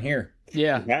coming down here?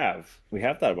 Yeah. We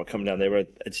have thought about coming down there,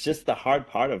 but it's just the hard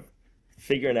part of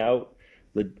figuring out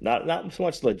not so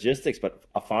much logistics, but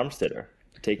a farmsteader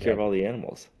to take care of all the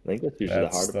animals. I think that's usually the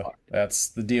harder part. That's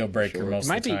the deal breaker most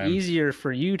of the time. It might be easier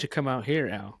for you to come out here,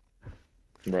 Al.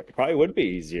 Right. Probably would be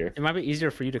easier. It might be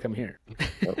easier for you to come here.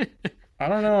 I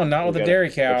don't know. Not with a dairy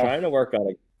cow. We're trying to work on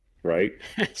it. Right.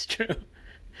 That's true.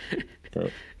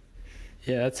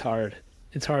 Yeah, that's hard.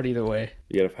 It's hard either way.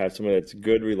 You got to have somebody that's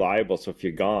good, reliable. So if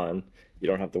you're gone, you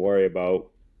don't have to worry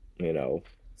about,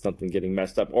 something getting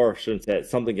messed up, or I shouldn't say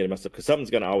something getting messed up, because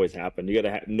something's going to always happen. You got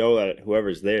to know that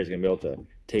whoever's there is going to be able to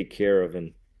take care of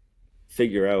and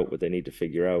figure out what they need to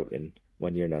figure out, and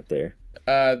when you're not there.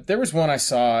 There was one I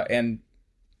saw, and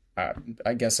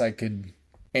I guess I could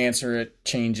answer it,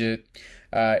 change it.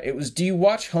 It was, do you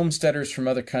watch homesteaders from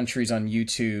other countries on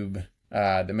YouTube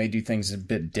that may do things a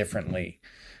bit differently?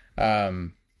 I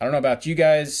don't know about you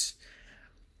guys.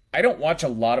 I don't watch a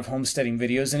lot of homesteading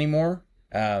videos anymore.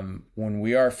 When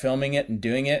we are filming it and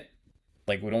doing it,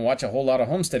 like, we don't watch a whole lot of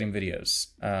homesteading videos.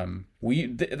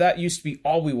 That used to be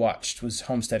all we watched was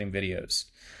homesteading videos.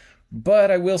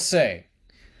 But I will say,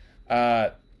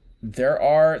 there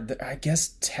are, I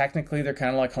guess technically they're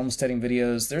kind of like homesteading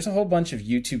videos. There's a whole bunch of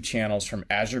YouTube channels from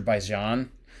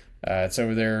Azerbaijan. It's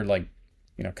over there, like,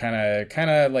 kind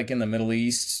of like in the Middle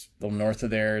East, a little north of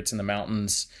there. It's in the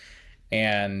mountains.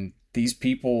 And these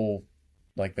people,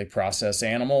 like, they process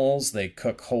animals, they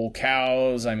cook whole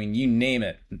cows. I mean, you name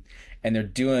it. And they're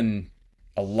doing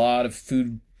a lot of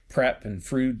food prep and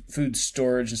food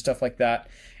storage and stuff like that.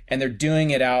 And they're doing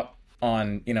it out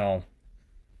on,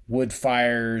 wood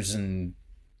fires and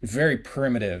very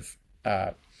primitive.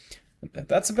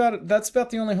 That's about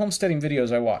the only homesteading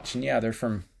videos I watch, and yeah, they're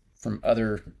from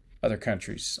other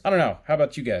countries. I don't know. How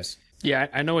about you guys? Yeah,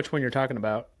 I know which one you're talking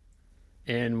about,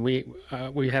 and we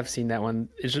have seen that one.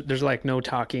 There's like no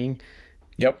talking.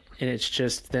 Yep. And it's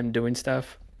just them doing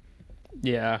stuff.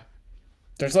 Yeah.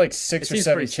 There's like 6 or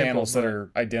 7 channels that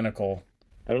are identical.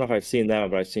 I don't know if I've seen that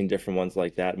one, but I've seen different ones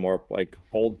like that, more like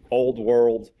old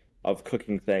world of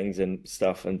cooking things and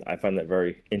stuff, and I find that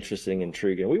very interesting,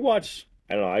 intriguing. We watch,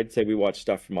 I don't know, I'd say we watch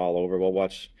stuff from all over. We'll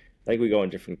watch, I think we go in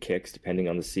different kicks depending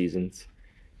on the seasons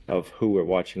of who we're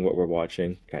watching, what we're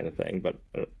watching, kind of thing. But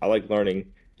I like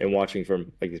learning and watching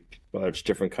from, like, whether it's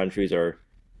different countries or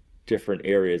different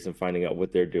areas, and finding out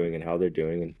what they're doing and how they're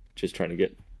doing, and just trying to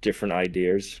get different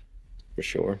ideas, for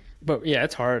sure. But yeah,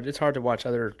 it's hard. It's hard to watch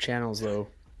other channels though.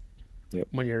 Yep.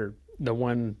 When you're the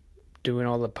one doing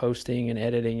all the posting and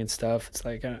editing and stuff, it's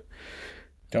like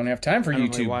don't have time for I don't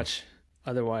YouTube. Really watch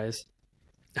otherwise.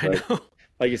 Right. I know.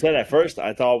 Like you said, at first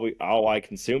I thought I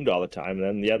consumed all the time. And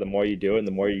then yeah, the more you do it, and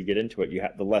the more you get into it, you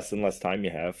have the less and less time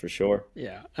you have, for sure.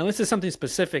 Yeah, unless it's something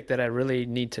specific that I really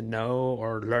need to know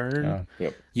or learn.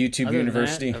 Yep. YouTube other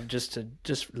University. Of just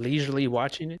leisurely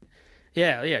watching it.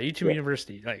 Yeah, YouTube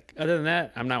University. Like, other than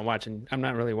that, I'm not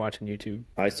really watching YouTube.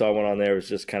 I saw one on there. It was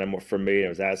just kind of more for me. It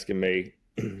was asking me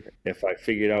if I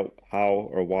figured out how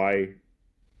or why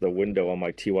the window on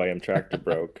my TYM tractor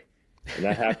broke. And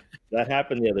that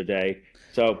happened the other day.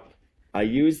 So I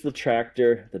used the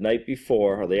tractor the night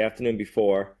before, or the afternoon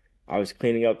before. I was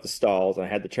cleaning out the stalls. I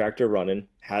had the tractor running.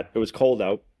 It was cold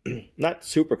out, not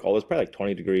super cold. It was probably like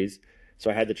 20 degrees. So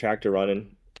I had the tractor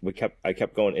running. I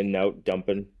kept going in and out,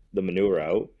 dumping the manure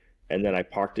out, and then I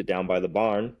parked it down by the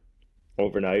barn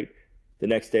overnight. The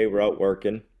next day we're out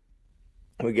working.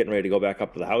 We're getting ready to go back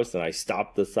up to the house, and I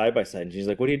stopped the side-by-side, and she's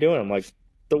like, "What are you doing?" I'm like,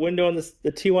 "The window on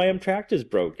the TYM tractor's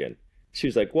broken." She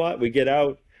was like, "What?" We get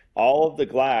out. All of the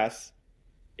glass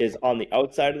is on the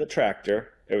outside of the tractor.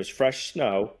 It was fresh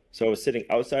snow, so it was sitting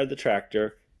outside of the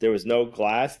tractor. There was no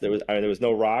glass. There was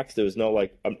no rocks. There was no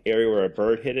like an area where a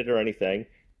bird hit it or anything.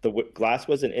 The glass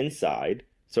wasn't inside,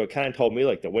 so it kind of told me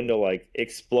like the window like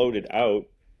exploded out.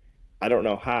 I don't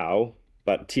know how,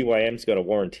 but TYM's going to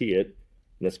warranty it, and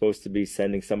they're supposed to be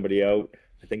sending somebody out,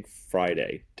 I think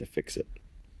Friday, to fix it.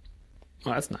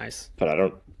 Oh, that's nice. But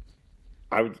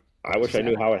I wish I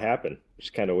knew how it happened. It's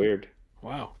kind of weird.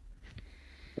 Wow.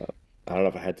 I don't know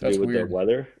if it had to do with the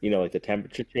weather, like the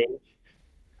temperature change,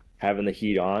 having the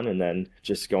heat on, and then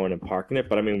just going and parking it.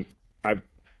 But I mean,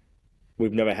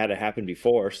 we've never had it happen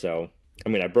before, so I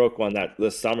mean, I broke one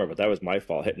this summer, but that was my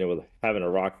fault, hitting it with having a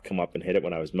rock come up and hit it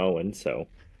when I was mowing. So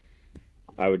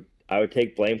I would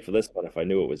take blame for this one if I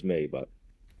knew it was me, but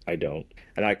I don't.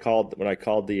 And when I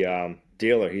called the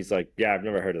dealer, he's like, "Yeah, I've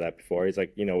never heard of that before." He's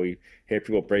like, we hear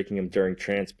people breaking them during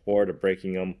transport or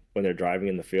breaking them when they're driving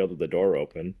in the field with the door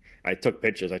open. I took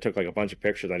pictures. I took like a bunch of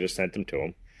pictures. And I just sent them to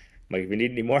him. I'm like, if you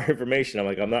need any more information, I'm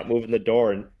like, I'm not moving the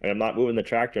door and I'm not moving the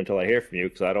tractor until I hear from you,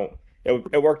 because I don't.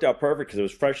 It worked out perfect because it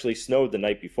was freshly snowed the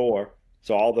night before.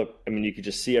 So you could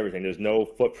just see everything. There's no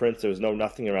footprints. There was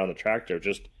nothing around the tractor,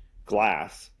 just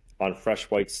glass on fresh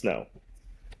white snow.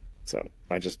 So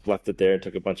I just left it there and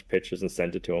took a bunch of pictures and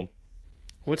sent it to him.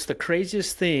 What's the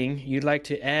craziest thing you'd like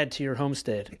to add to your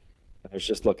homestead? I was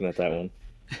just looking at that one.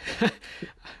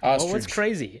 Well, what's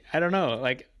crazy? I don't know.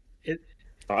 Like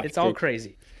it's all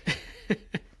crazy.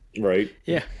 Right.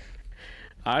 Yeah.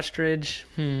 Ostrich.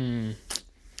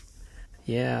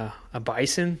 Yeah. A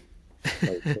bison.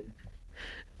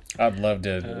 I'd love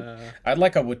to. I'd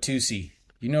like a Watusi.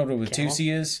 You know what a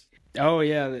Watusi is? Oh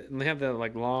yeah, they have the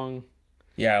like long.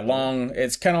 Yeah, long.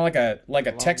 It's kind of like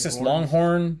a Texas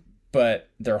Longhorn, but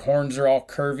their horns are all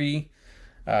curvy.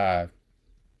 I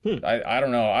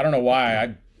don't know. I don't know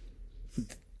why.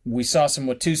 We saw some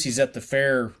Watusis at the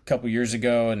fair a couple years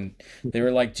ago, and they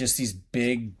were like just these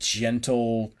big,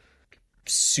 gentle,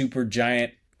 super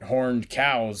giant horned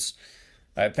cows.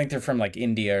 I think they're from like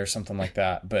India or something like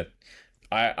that. But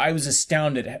I was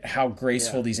astounded at how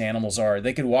graceful these animals are.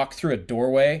 They could walk through a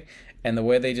doorway, and the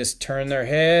way they just turn their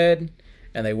head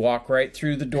and they walk right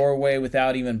through the doorway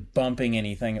without even bumping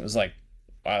anything. It was like,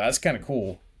 wow, that's kind of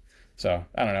cool. So,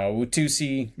 I don't know,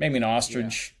 Watusi, maybe an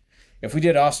ostrich. Yeah. If we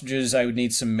did ostriches, I would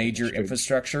need some major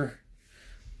infrastructure.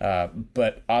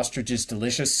 But ostrich is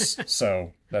delicious,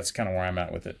 so that's kind of where I'm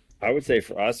at with it. I would say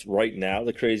for us right now,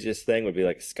 the craziest thing would be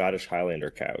like Scottish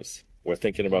Highlander cows. We're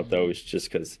thinking about those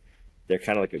just because they're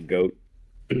kind of like a goat.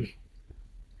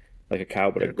 Like a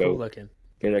cow, but they're a goat. Cool looking.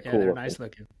 Yeah, they're cool. They're nice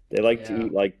looking. They like to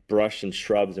eat like brush and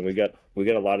shrubs, and we got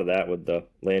a lot of that with the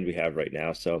land we have right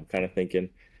now. So I'm kind of thinking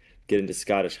get into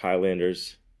Scottish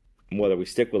Highlanders whether we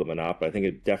stick with them or not. But I think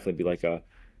it'd definitely be like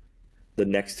the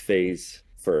next phase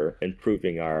for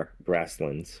improving our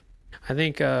grasslands. I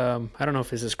think I don't know if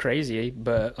this is crazy,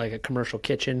 but like a commercial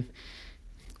kitchen,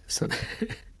 so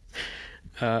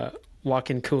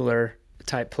walk-in cooler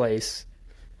type place.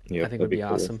 Yeah, I think would be cool.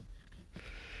 Awesome.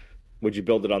 Would you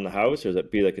build it on the house, or does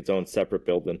it be like its own separate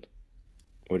building?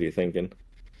 What are you thinking?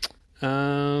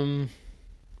 I'm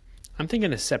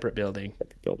thinking a separed building.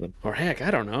 Separate building. Or heck,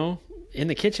 I don't know. In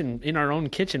the kitchen, in our own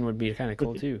kitchen would be kind of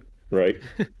cool too. Right.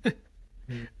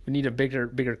 We need a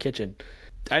bigger kitchen.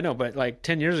 I know, but like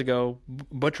 10 years ago,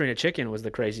 butchering a chicken was the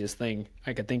craziest thing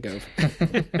I could think of.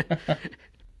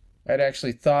 I'd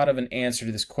actually thought of an answer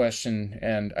to this question,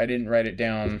 and I didn't write it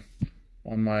down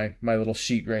on my little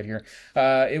sheet right here.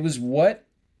 It was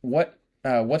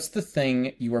what's the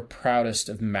thing you are proudest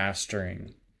of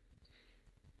mastering?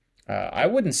 I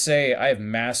wouldn't say I have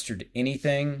mastered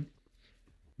anything,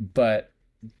 but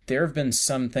there have been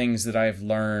some things that I've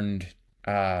learned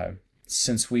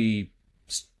since we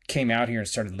came out here and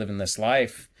started living this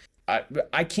life.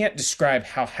 I can't describe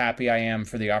how happy I am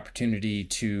for the opportunity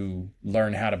to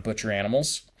learn how to butcher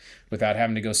animals without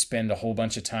having to go spend a whole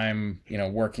bunch of time,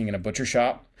 working in a butcher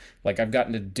shop. Like, I've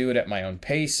gotten to do it at my own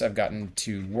pace. I've gotten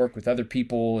to work with other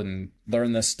people and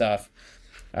learn this stuff.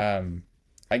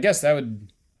 I guess I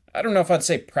don't know if I'd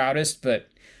say proudest, but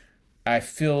I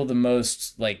feel the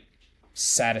most like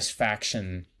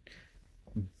satisfaction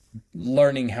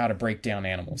learning how to break down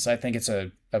animals. I think it's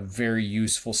a very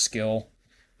useful skill.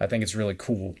 I think it's really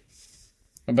cool.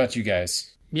 What about you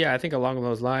guys? Yeah, I think along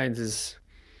those lines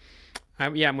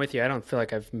I'm with you. I don't feel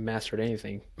like I've mastered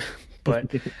anything,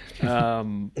 but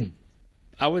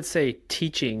I would say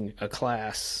teaching a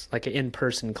class, like an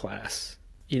in-person class,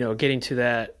 getting to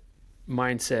that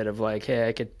mindset of like, hey,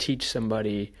 I could teach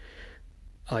somebody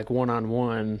like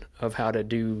one-on-one of how to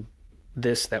do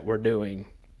this that we're doing,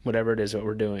 whatever it is that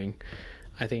we're doing.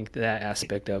 I think that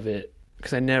aspect of it,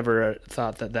 because I never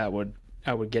thought that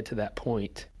I would get to that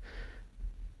point.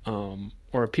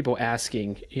 Or people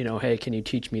asking, hey, can you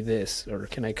teach me this? Or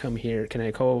can I come here? Can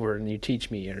I go over and you teach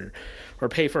me? Or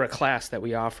pay for a class that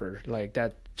we offer. Like,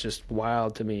 that's just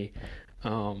wild to me.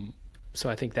 So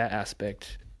I think that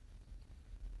aspect,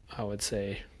 I would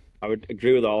say. I would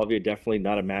agree with all of you. Definitely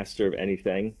not a master of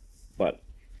anything, but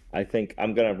I think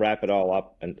I'm going to wrap it all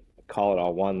up and call it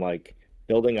all one, like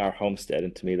building our homestead.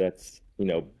 And to me, that's,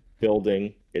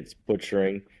 building, it's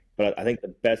butchering. But I think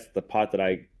the part that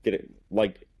I get it,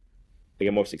 like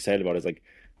I'm most excited about is like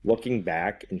looking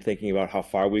back and thinking about how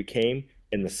far we came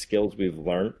and the skills we've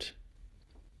learned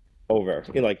over,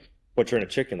 like butchering a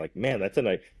chicken. Like, man, that's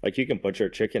like you can butcher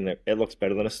a chicken. It looks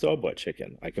better than a store-bought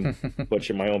chicken. I can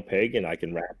butcher my own pig and I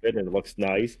can wrap it and it looks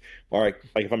nice. Or like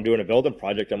if I'm doing a building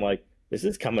project, I'm like, this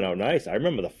is coming out nice. I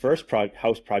remember the first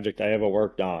house project I ever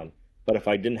worked on, but if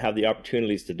I didn't have the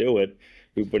opportunities to do it,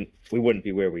 we wouldn't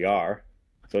be where we are.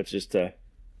 So it's just I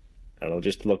don't know,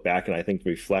 just to look back and I think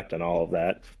reflect on all of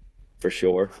that for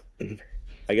sure.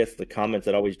 I guess the comments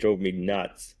that always drove me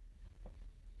nuts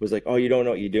was like, oh, you don't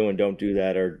know what you're doing, don't do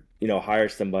that, or hire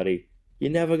somebody.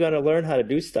 You're never gonna learn how to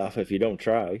do stuff if you don't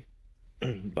try.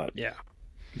 But yeah,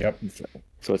 yep.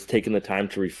 So it's taking the time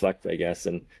to reflect, I guess,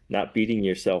 and not beating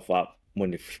yourself up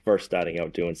when you're first starting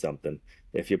out doing something.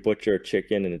 If you butcher a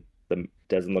chicken and it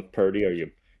doesn't look pretty, or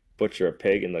you butcher a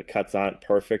pig and the cuts aren't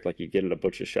perfect like you get at a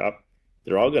butcher shop,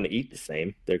 they're all going to eat the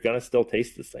same. They're going to still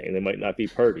taste the same. They might not be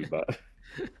pretty, but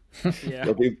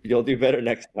yeah, you'll do better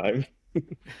next time.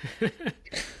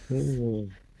 It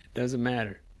doesn't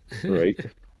matter. Right.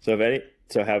 So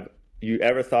have you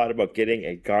ever thought about getting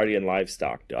a guardian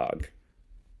livestock dog?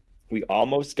 We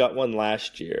almost got one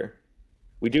last year.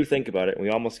 We do think about it. We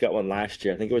almost got one last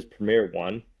year. I think it was Premier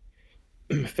One.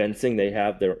 Fencing. They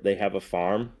have a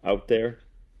farm out there,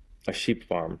 a sheep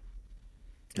farm,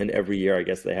 and every year I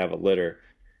guess they have a litter.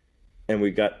 And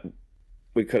we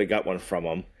could have got one from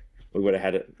them. We would have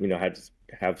had to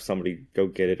have somebody go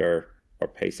get it or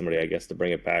pay somebody, I guess, to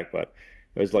bring it back. But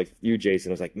it was like you,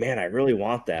 Jason. It was like, man, I really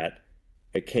want that.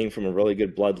 It came from a really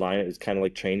good bloodline. It was kind of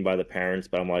like trained by the parents,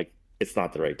 but I'm like, it's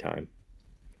not the right time.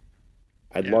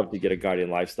 I'd love to get a guardian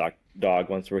livestock dog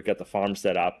once we got the farm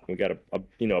set up. We got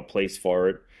a place for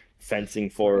it, fencing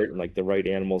for it, and like the right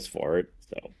animals for it.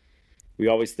 So we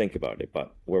always think about it,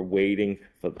 but we're waiting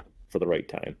for the right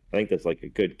time. I think that's like a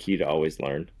good key to always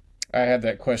learn. I had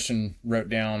that question wrote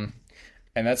down,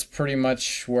 and that's pretty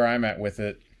much where I'm at with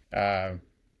it. I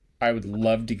would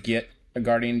love to get a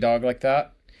guardian dog like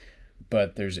that,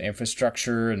 but there's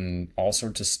infrastructure and all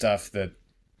sorts of stuff that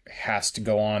has to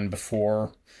go on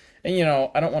before. And,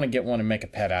 I don't want to get one and make a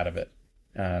pet out of it.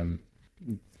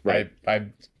 Right. I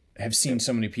have seen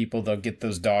so many people, they'll get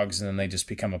those dogs and then they just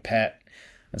become a pet.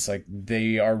 It's like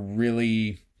they are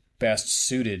really best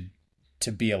suited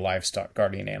to be a livestock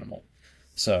guardian animal.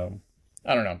 So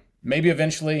I don't know. Maybe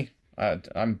eventually.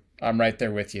 I'm right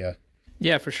there with you.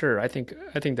 Yeah, for sure. I think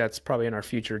that's probably in our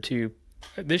future too.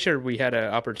 This year we had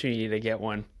an opportunity to get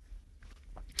one.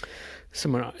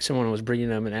 Someone was breeding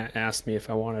them and asked me if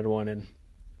I wanted one, and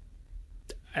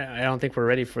I don't think we're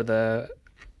ready for the,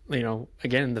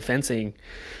 again, the fencing.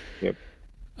 Yep.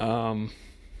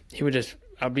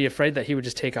 I'd be afraid that he would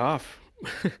just take off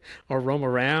or roam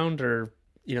around, or,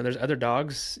 there's other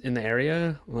dogs in the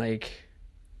area. Like,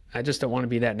 I just don't want to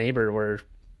be that neighbor where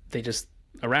they just,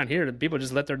 around here, people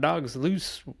just let their dogs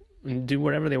loose and do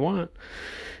whatever they want.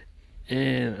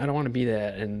 And I don't want to be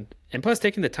that. And plus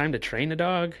taking the time to train a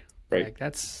dog, right. Like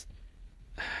that's,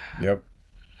 yep.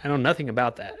 I know nothing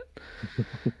about that.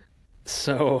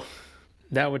 So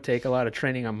that would take a lot of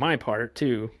training on my part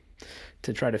too,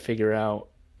 to try to figure out.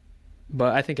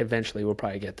 But I think eventually we'll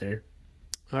probably get there.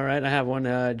 All right, I have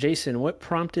one. Jason, what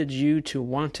prompted you to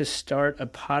want to start a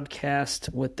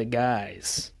podcast with the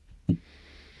guys?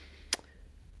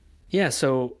 Yeah,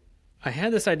 so I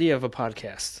had this idea of a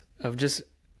podcast of just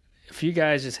a few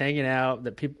guys just hanging out,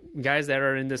 guys that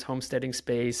are in this homesteading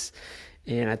space,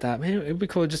 and I thought, man, it'd be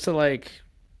cool just to like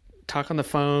talk on the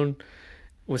phone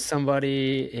with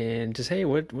somebody and just, hey,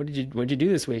 what did you do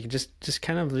this week? Just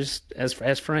kind of just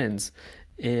as friends.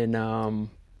 And I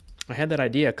had that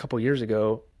idea a couple years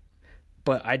ago,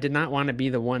 but I did not want to be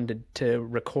the one to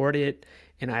record it,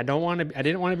 and I didn't want to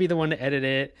be the one to edit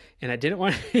it, and I didn't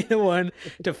want to be the one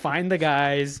to find the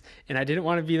guys, and I didn't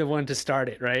want to be the one to start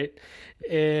it, right?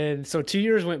 And so 2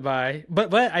 years went by,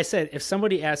 but I said, if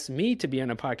somebody asked me to be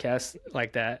on a podcast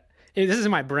like that, this is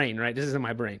in my brain, right? This is in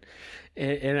my brain.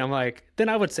 And I'm like, then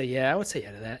I would say yeah to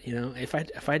that,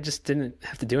 if I just didn't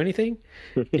have to do anything,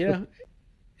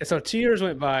 So 2 years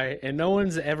went by and no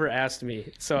one's ever asked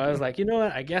me. So I was like, you know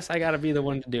what? I guess I got to be the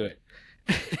one to do it.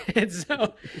 And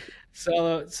so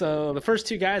the first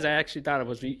two guys, I actually thought it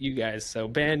was you guys. So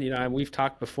Ben, we've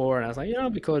talked before, and I was like,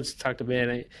 it'd be cool to talk to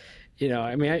Ben.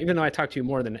 Even though I talked to you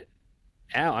more than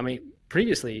Al,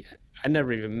 previously we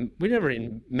never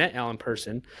even met Al in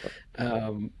person.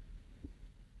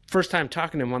 First time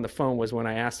talking to him on the phone was when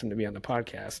I asked him to be on the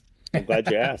podcast. I'm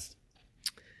glad you asked.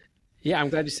 Yeah, I'm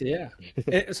glad you said yeah.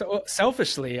 So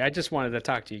selfishly, I just wanted to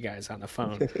talk to you guys on the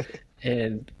phone,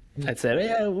 and I said,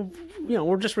 yeah,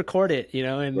 we'll just record it,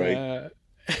 and right.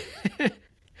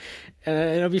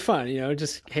 And it'll be fun,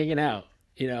 just hanging out,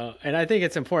 And I think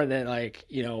it's important that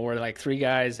we're like three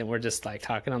guys and we're just like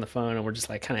talking on the phone and we're just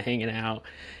like kind of hanging out.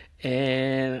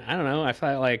 And I don't know, I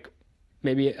felt like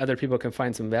maybe other people can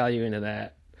find some value into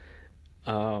that.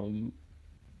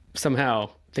 Somehow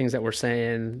things that we're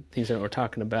saying, things that we're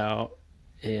talking about,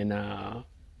 and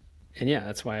yeah,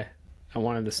 that's why I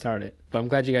wanted to start it. But I'm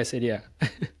glad you guys said yeah.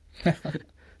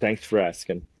 Thanks for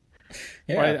asking.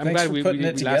 Yeah, well, I'm glad we putting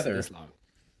it together this long.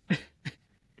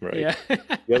 Right. Yeah.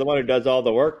 You're the one who does all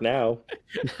the work now.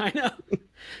 I know.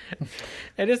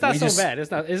 And it's not bad.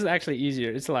 It's actually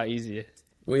easier. It's a lot easier.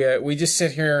 We just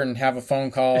sit here and have a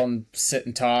phone call and sit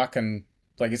and talk, and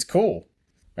like it's cool.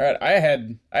 All right, I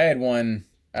had one.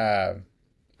 I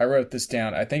wrote this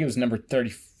down. I think it was number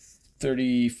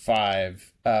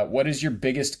 35. What is your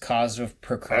biggest cause of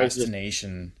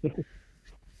procrastination?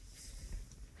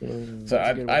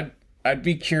 So I'd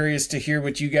be curious to hear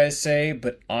what you guys say,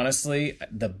 but honestly,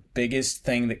 the biggest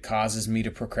thing that causes me to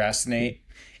procrastinate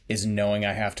is knowing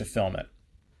I have to film it.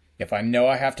 If I know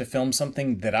I have to film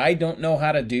something that I don't know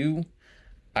how to do,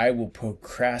 I will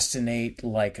procrastinate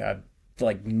like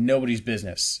nobody's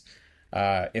business.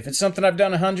 If it's something I've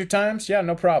done 100 times, yeah,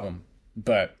 no problem.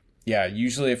 But yeah,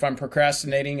 usually if I'm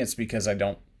procrastinating, it's because I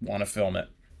don't want to film it.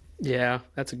 Yeah,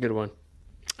 that's a good one.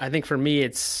 I think for me,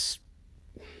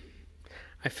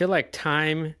 I feel like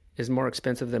time is more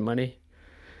expensive than money,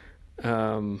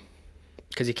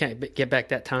 because you can't get back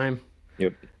that time.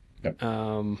 Yep.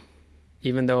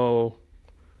 Even though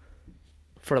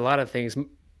for a lot of things,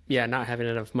 yeah, not having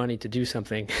enough money to do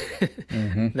something,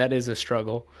 that is a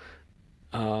struggle.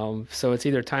 So it's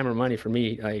either time or money for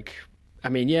me.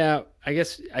 Yeah, I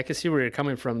guess I can see where you're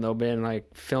coming from though, Ben,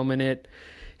 like filming it,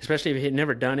 especially if you had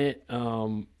never done it.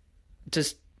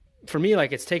 Just for me,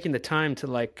 it's taking the time to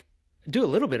do a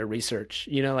little bit of research,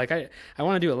 I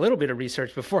want to do a little bit of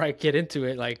research before I get into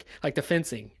it. Like the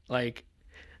fencing,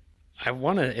 I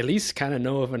want to at least kind of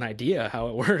know of an idea how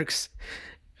it works.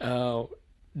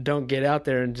 Don't get out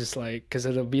there and just cause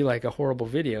it'll be like a horrible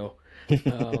video.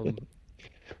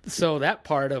 So that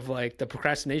part of the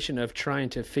procrastination of trying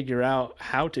to figure out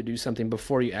how to do something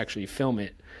before you actually film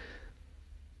it,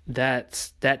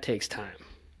 that takes time.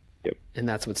 Yep. And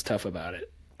that's what's tough about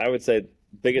it. I would say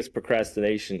biggest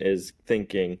procrastination is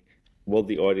thinking, will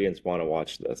the audience want to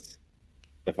watch this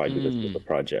if I do this with a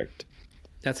project?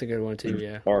 That's a good one too,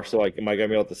 yeah. Or so like, am I gonna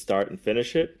be able to start and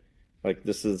finish it? Like,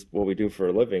 this is what we do for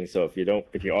a living. So if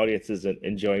your audience isn't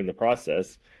enjoying the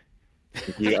process,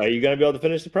 are you gonna be able to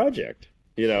finish the project?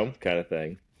 Kind of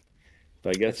thing. So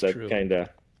I guess that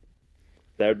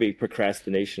would be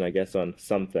procrastination, I guess, on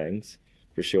some things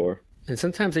for sure. And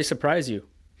sometimes they surprise you.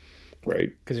 Right.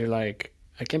 Because you're like,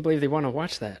 I can't believe they want to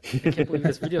watch that. I can't believe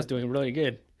this video is doing really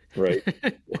good. Right.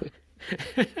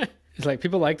 It's like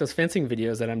people like those fencing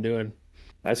videos that I'm doing.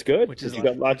 That's good. Which is you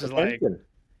got lots of fencing.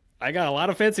 I got a lot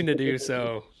of fencing to do,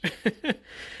 so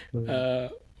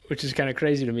which is kind of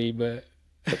crazy to me, but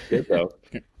that's good though.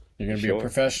 You're gonna be a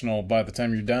professional by the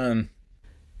time you're done.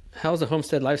 How's a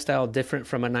homestead lifestyle different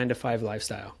from a 9-to-5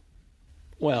 lifestyle?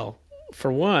 Well,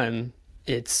 for one,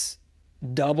 it's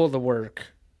double the work.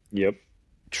 Yep.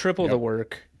 Triple the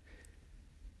work.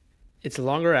 It's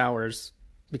longer hours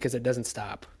because it doesn't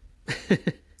stop.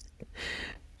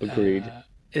 Agreed.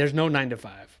 There's no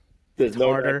 9-to-5. There's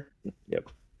no harder. Yep.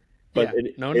 But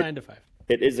yeah, no 9-to-5.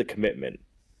 It is a commitment.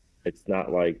 It's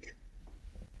not like.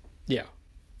 Yeah.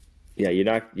 Yeah,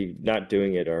 you're not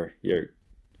doing it, or you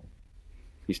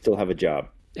still have a job.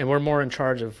 And we're more in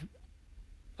charge of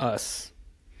us.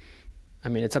 I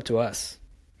mean, it's up to us.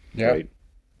 Yeah. Right.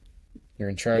 You're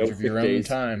in charge of your own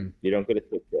time. You don't get a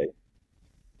sick day.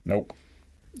 Nope.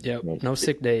 Yep. No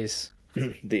sick days.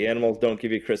 The animals don't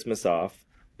give you Christmas off.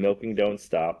 Milking don't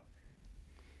stop.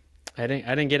 I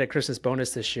didn't get a Christmas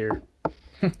bonus this year.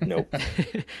 Nope.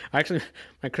 Actually,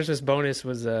 my Christmas bonus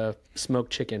was a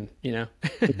smoked chicken. Yeah.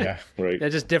 Right.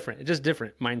 It's just different. It's just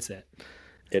different mindset.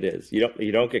 It is.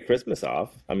 You don't get Christmas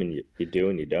off. I mean, you do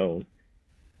and you don't.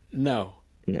 No.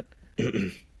 No.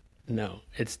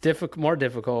 It's more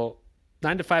difficult.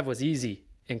 9-to-5 was easy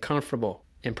and comfortable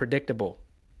and predictable.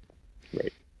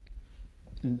 Right.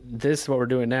 This, what we're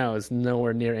doing now, is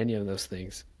nowhere near any of those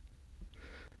things.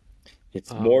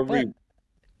 It's more.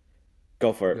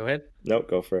 Go for it. Go ahead. No,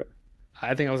 go for it.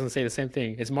 I think I was going to say the same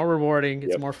thing. It's more rewarding.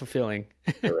 It's more fulfilling.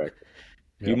 Correct.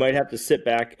 You might have to sit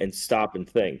back and stop and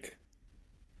think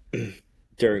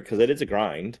because it is a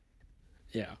grind.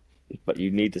 Yeah. But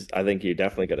you need to. I think you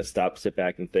definitely got to stop, sit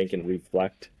back, and think and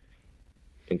reflect,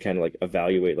 and kind of like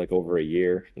evaluate like over a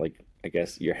year, like I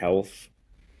guess your health,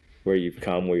 where you've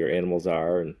come, where your animals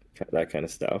are, and that kind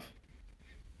of stuff.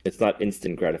 It's not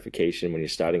instant gratification when you're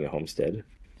starting a homestead.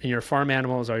 And your farm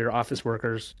animals are your office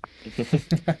workers.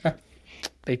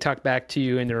 They talk back to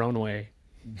you in their own way.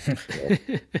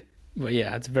 But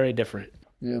yeah, it's very different.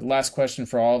 Last question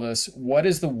for all of us. What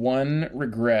is the one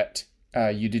regret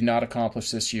you did not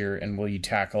accomplish this year, and will you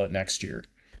tackle it next year?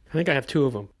 I think I have two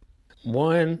of them.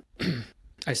 One,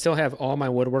 I still have all my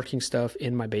woodworking stuff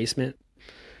in my basement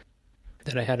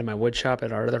that I had in my wood shop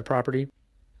at our other property.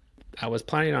 I was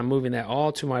planning on moving that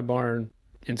all to my barn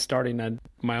and starting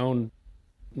my own,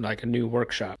 like a new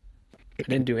workshop. I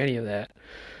didn't do any of that.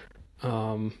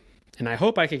 And I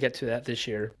hope I could get to that this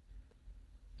year,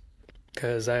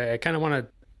 because I kind of want to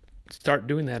start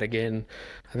doing that again.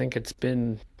 I think it's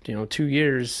been, 2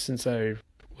 years since I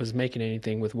was making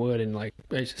anything with wood, and like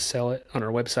I used to sell it on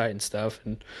our website and stuff.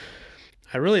 And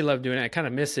I really love doing it. I kind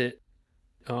of miss it.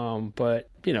 But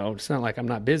it's not like I'm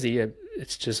not busy.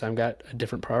 It's just I've got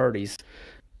different priorities.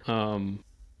 So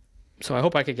I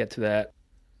hope I could get to that.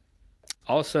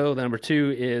 Also, the number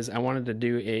 2 is I wanted to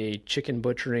do a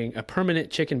permanent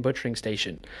chicken butchering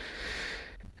station.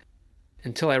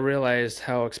 Until I realized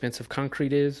how expensive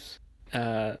concrete is,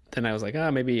 then I was like,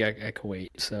 maybe I could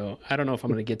wait. So I don't know if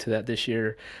I'm going to get to that this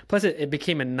year. Plus, it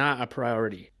became not a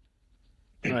priority.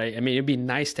 Right? I mean, it'd be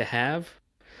nice to have,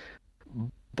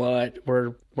 but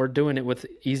we're doing it with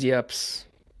easy ups,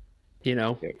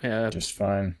 just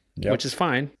fine. Yep. Which is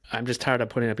fine. I'm just tired of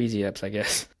putting up easy ups, I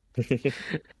guess.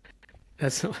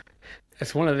 That's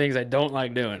one of the things I don't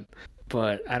like doing,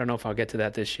 but I don't know if I'll get to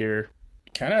that this year.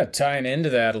 Kind of tying into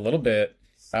that a little bit,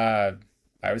 I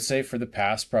would say for the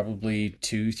past probably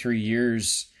 2-3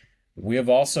 years, we have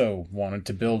also wanted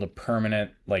to build a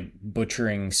permanent like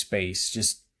butchering space,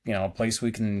 just a place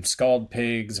we can scald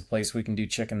pigs, a place we can do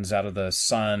chickens out of the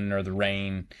sun or the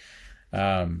rain.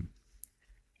 And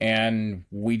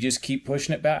we just keep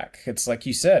pushing it back. It's like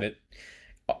you said,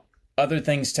 other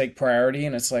things take priority,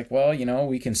 and it's like, well,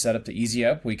 we can set up the easy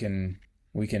up. We can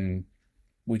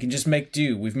just make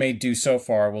do. We've made do so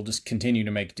far. We'll just continue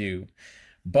to make do.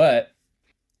 But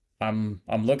I'm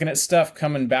looking at stuff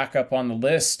coming back up on the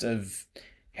list of,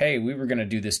 hey, we were going to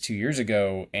do this 2 years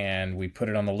ago, and we put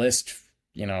it on the list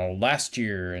last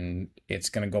year, and it's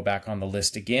going to go back on the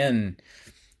list again.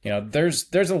 There's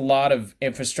a lot of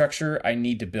infrastructure I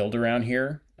need to build around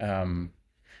here.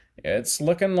 It's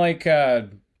looking like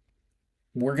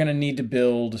we're going to need to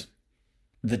build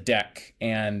the deck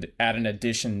and add an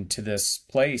addition to this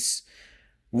place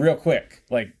real quick.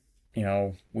 Like, we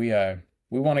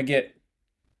want to get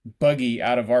Buggy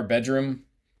out of our bedroom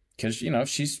because,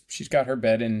 she's got her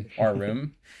bed in our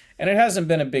room, and it hasn't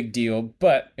been a big deal,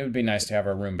 but it would be nice to have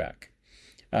our room back.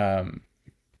 And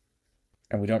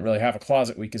we don't really have a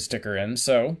closet we could stick her in,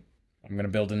 so I'm going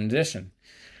to build an addition.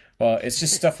 Well, it's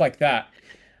just stuff like that.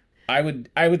 I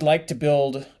would like to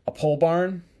build a pole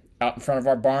barn out in front of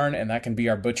our barn, and that can be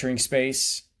our butchering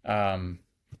space.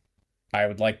 I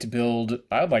would like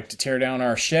to tear down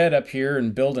our shed up here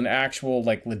and build an actual,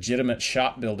 like, legitimate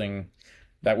shop building.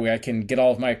 That way I can get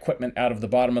all of my equipment out of the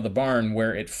bottom of the barn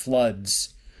where it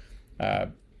floods.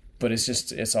 But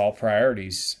it's all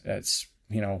priorities. That's,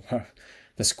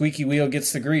 the squeaky wheel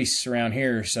gets the grease around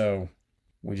here, so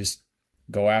we just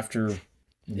go after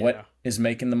what is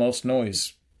making the most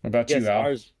noise. What about you,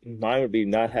 Al? Mine would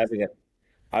be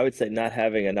I would say not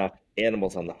having enough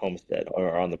animals on the homestead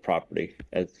or on the property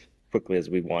as quickly as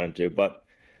we wanted to. But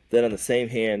then on the same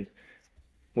hand,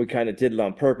 we kind of did it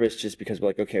on purpose just because we're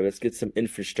like, okay, let's get some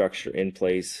infrastructure in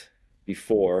place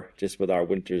just with our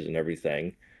winters and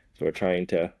everything. So we're trying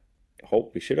to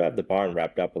we should have the barn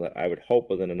wrapped up I would hope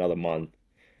within another month.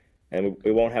 And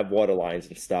we won't have water lines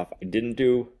and stuff.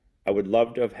 I would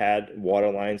love to have had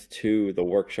water lines to the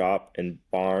workshop and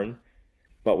barn,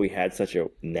 but we had such a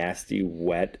nasty,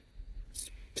 wet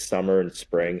summer and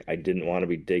spring. I didn't want to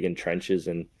be digging trenches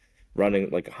and running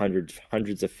like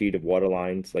hundreds of feet of water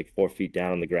lines, like 4 feet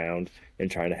down on the ground,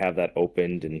 and trying to have that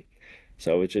opened. And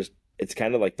so it's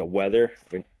kind of like the weather. I've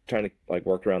been trying to like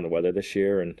work around the weather this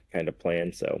year and kind of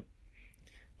plan. So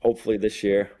hopefully this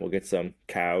year we'll get some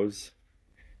cows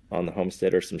on the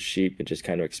homestead or some sheep and just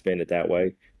kind of expand it that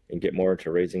way and get more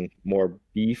into raising more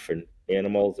beef and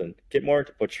animals and get more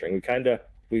into butchering.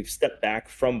 We've stepped back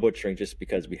from butchering just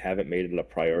because we haven't made it a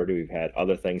priority. We've had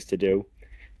other things to do,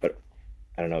 but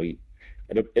I don't know.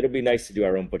 It'll be nice to do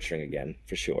our own butchering again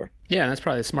for sure. Yeah, that's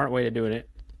probably a smart way to do it.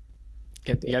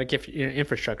 You got to get your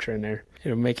infrastructure in there.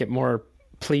 It'll make it more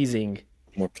pleasing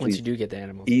once you do get the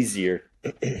animals. Easier.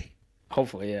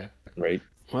 Hopefully, yeah. Right.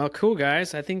 Well, cool,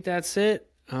 guys. I think that's it.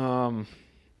 Those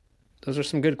are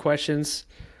some good questions.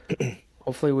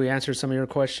 Hopefully we answered some of your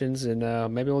questions, and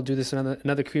maybe we'll do this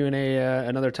another Q&A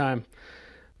another time.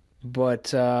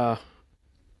 But I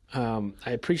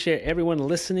appreciate everyone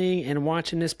listening and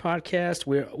watching this podcast.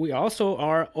 We also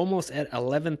are almost at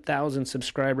 11,000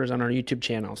 subscribers on our YouTube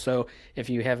channel. So if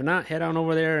you have not, head on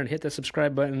over there and hit the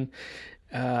subscribe button.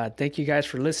 Thank you guys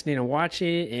for listening and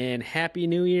watching, and Happy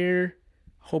New Year.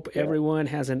 Hope everyone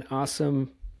has an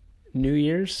awesome New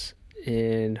Year's,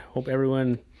 and hope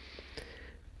everyone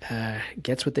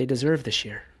gets what they deserve this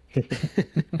year.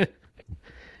 Thank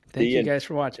you guys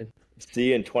for watching. See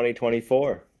you in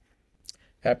 2024.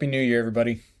 Happy New Year,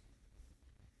 everybody.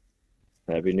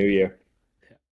 Happy New Year.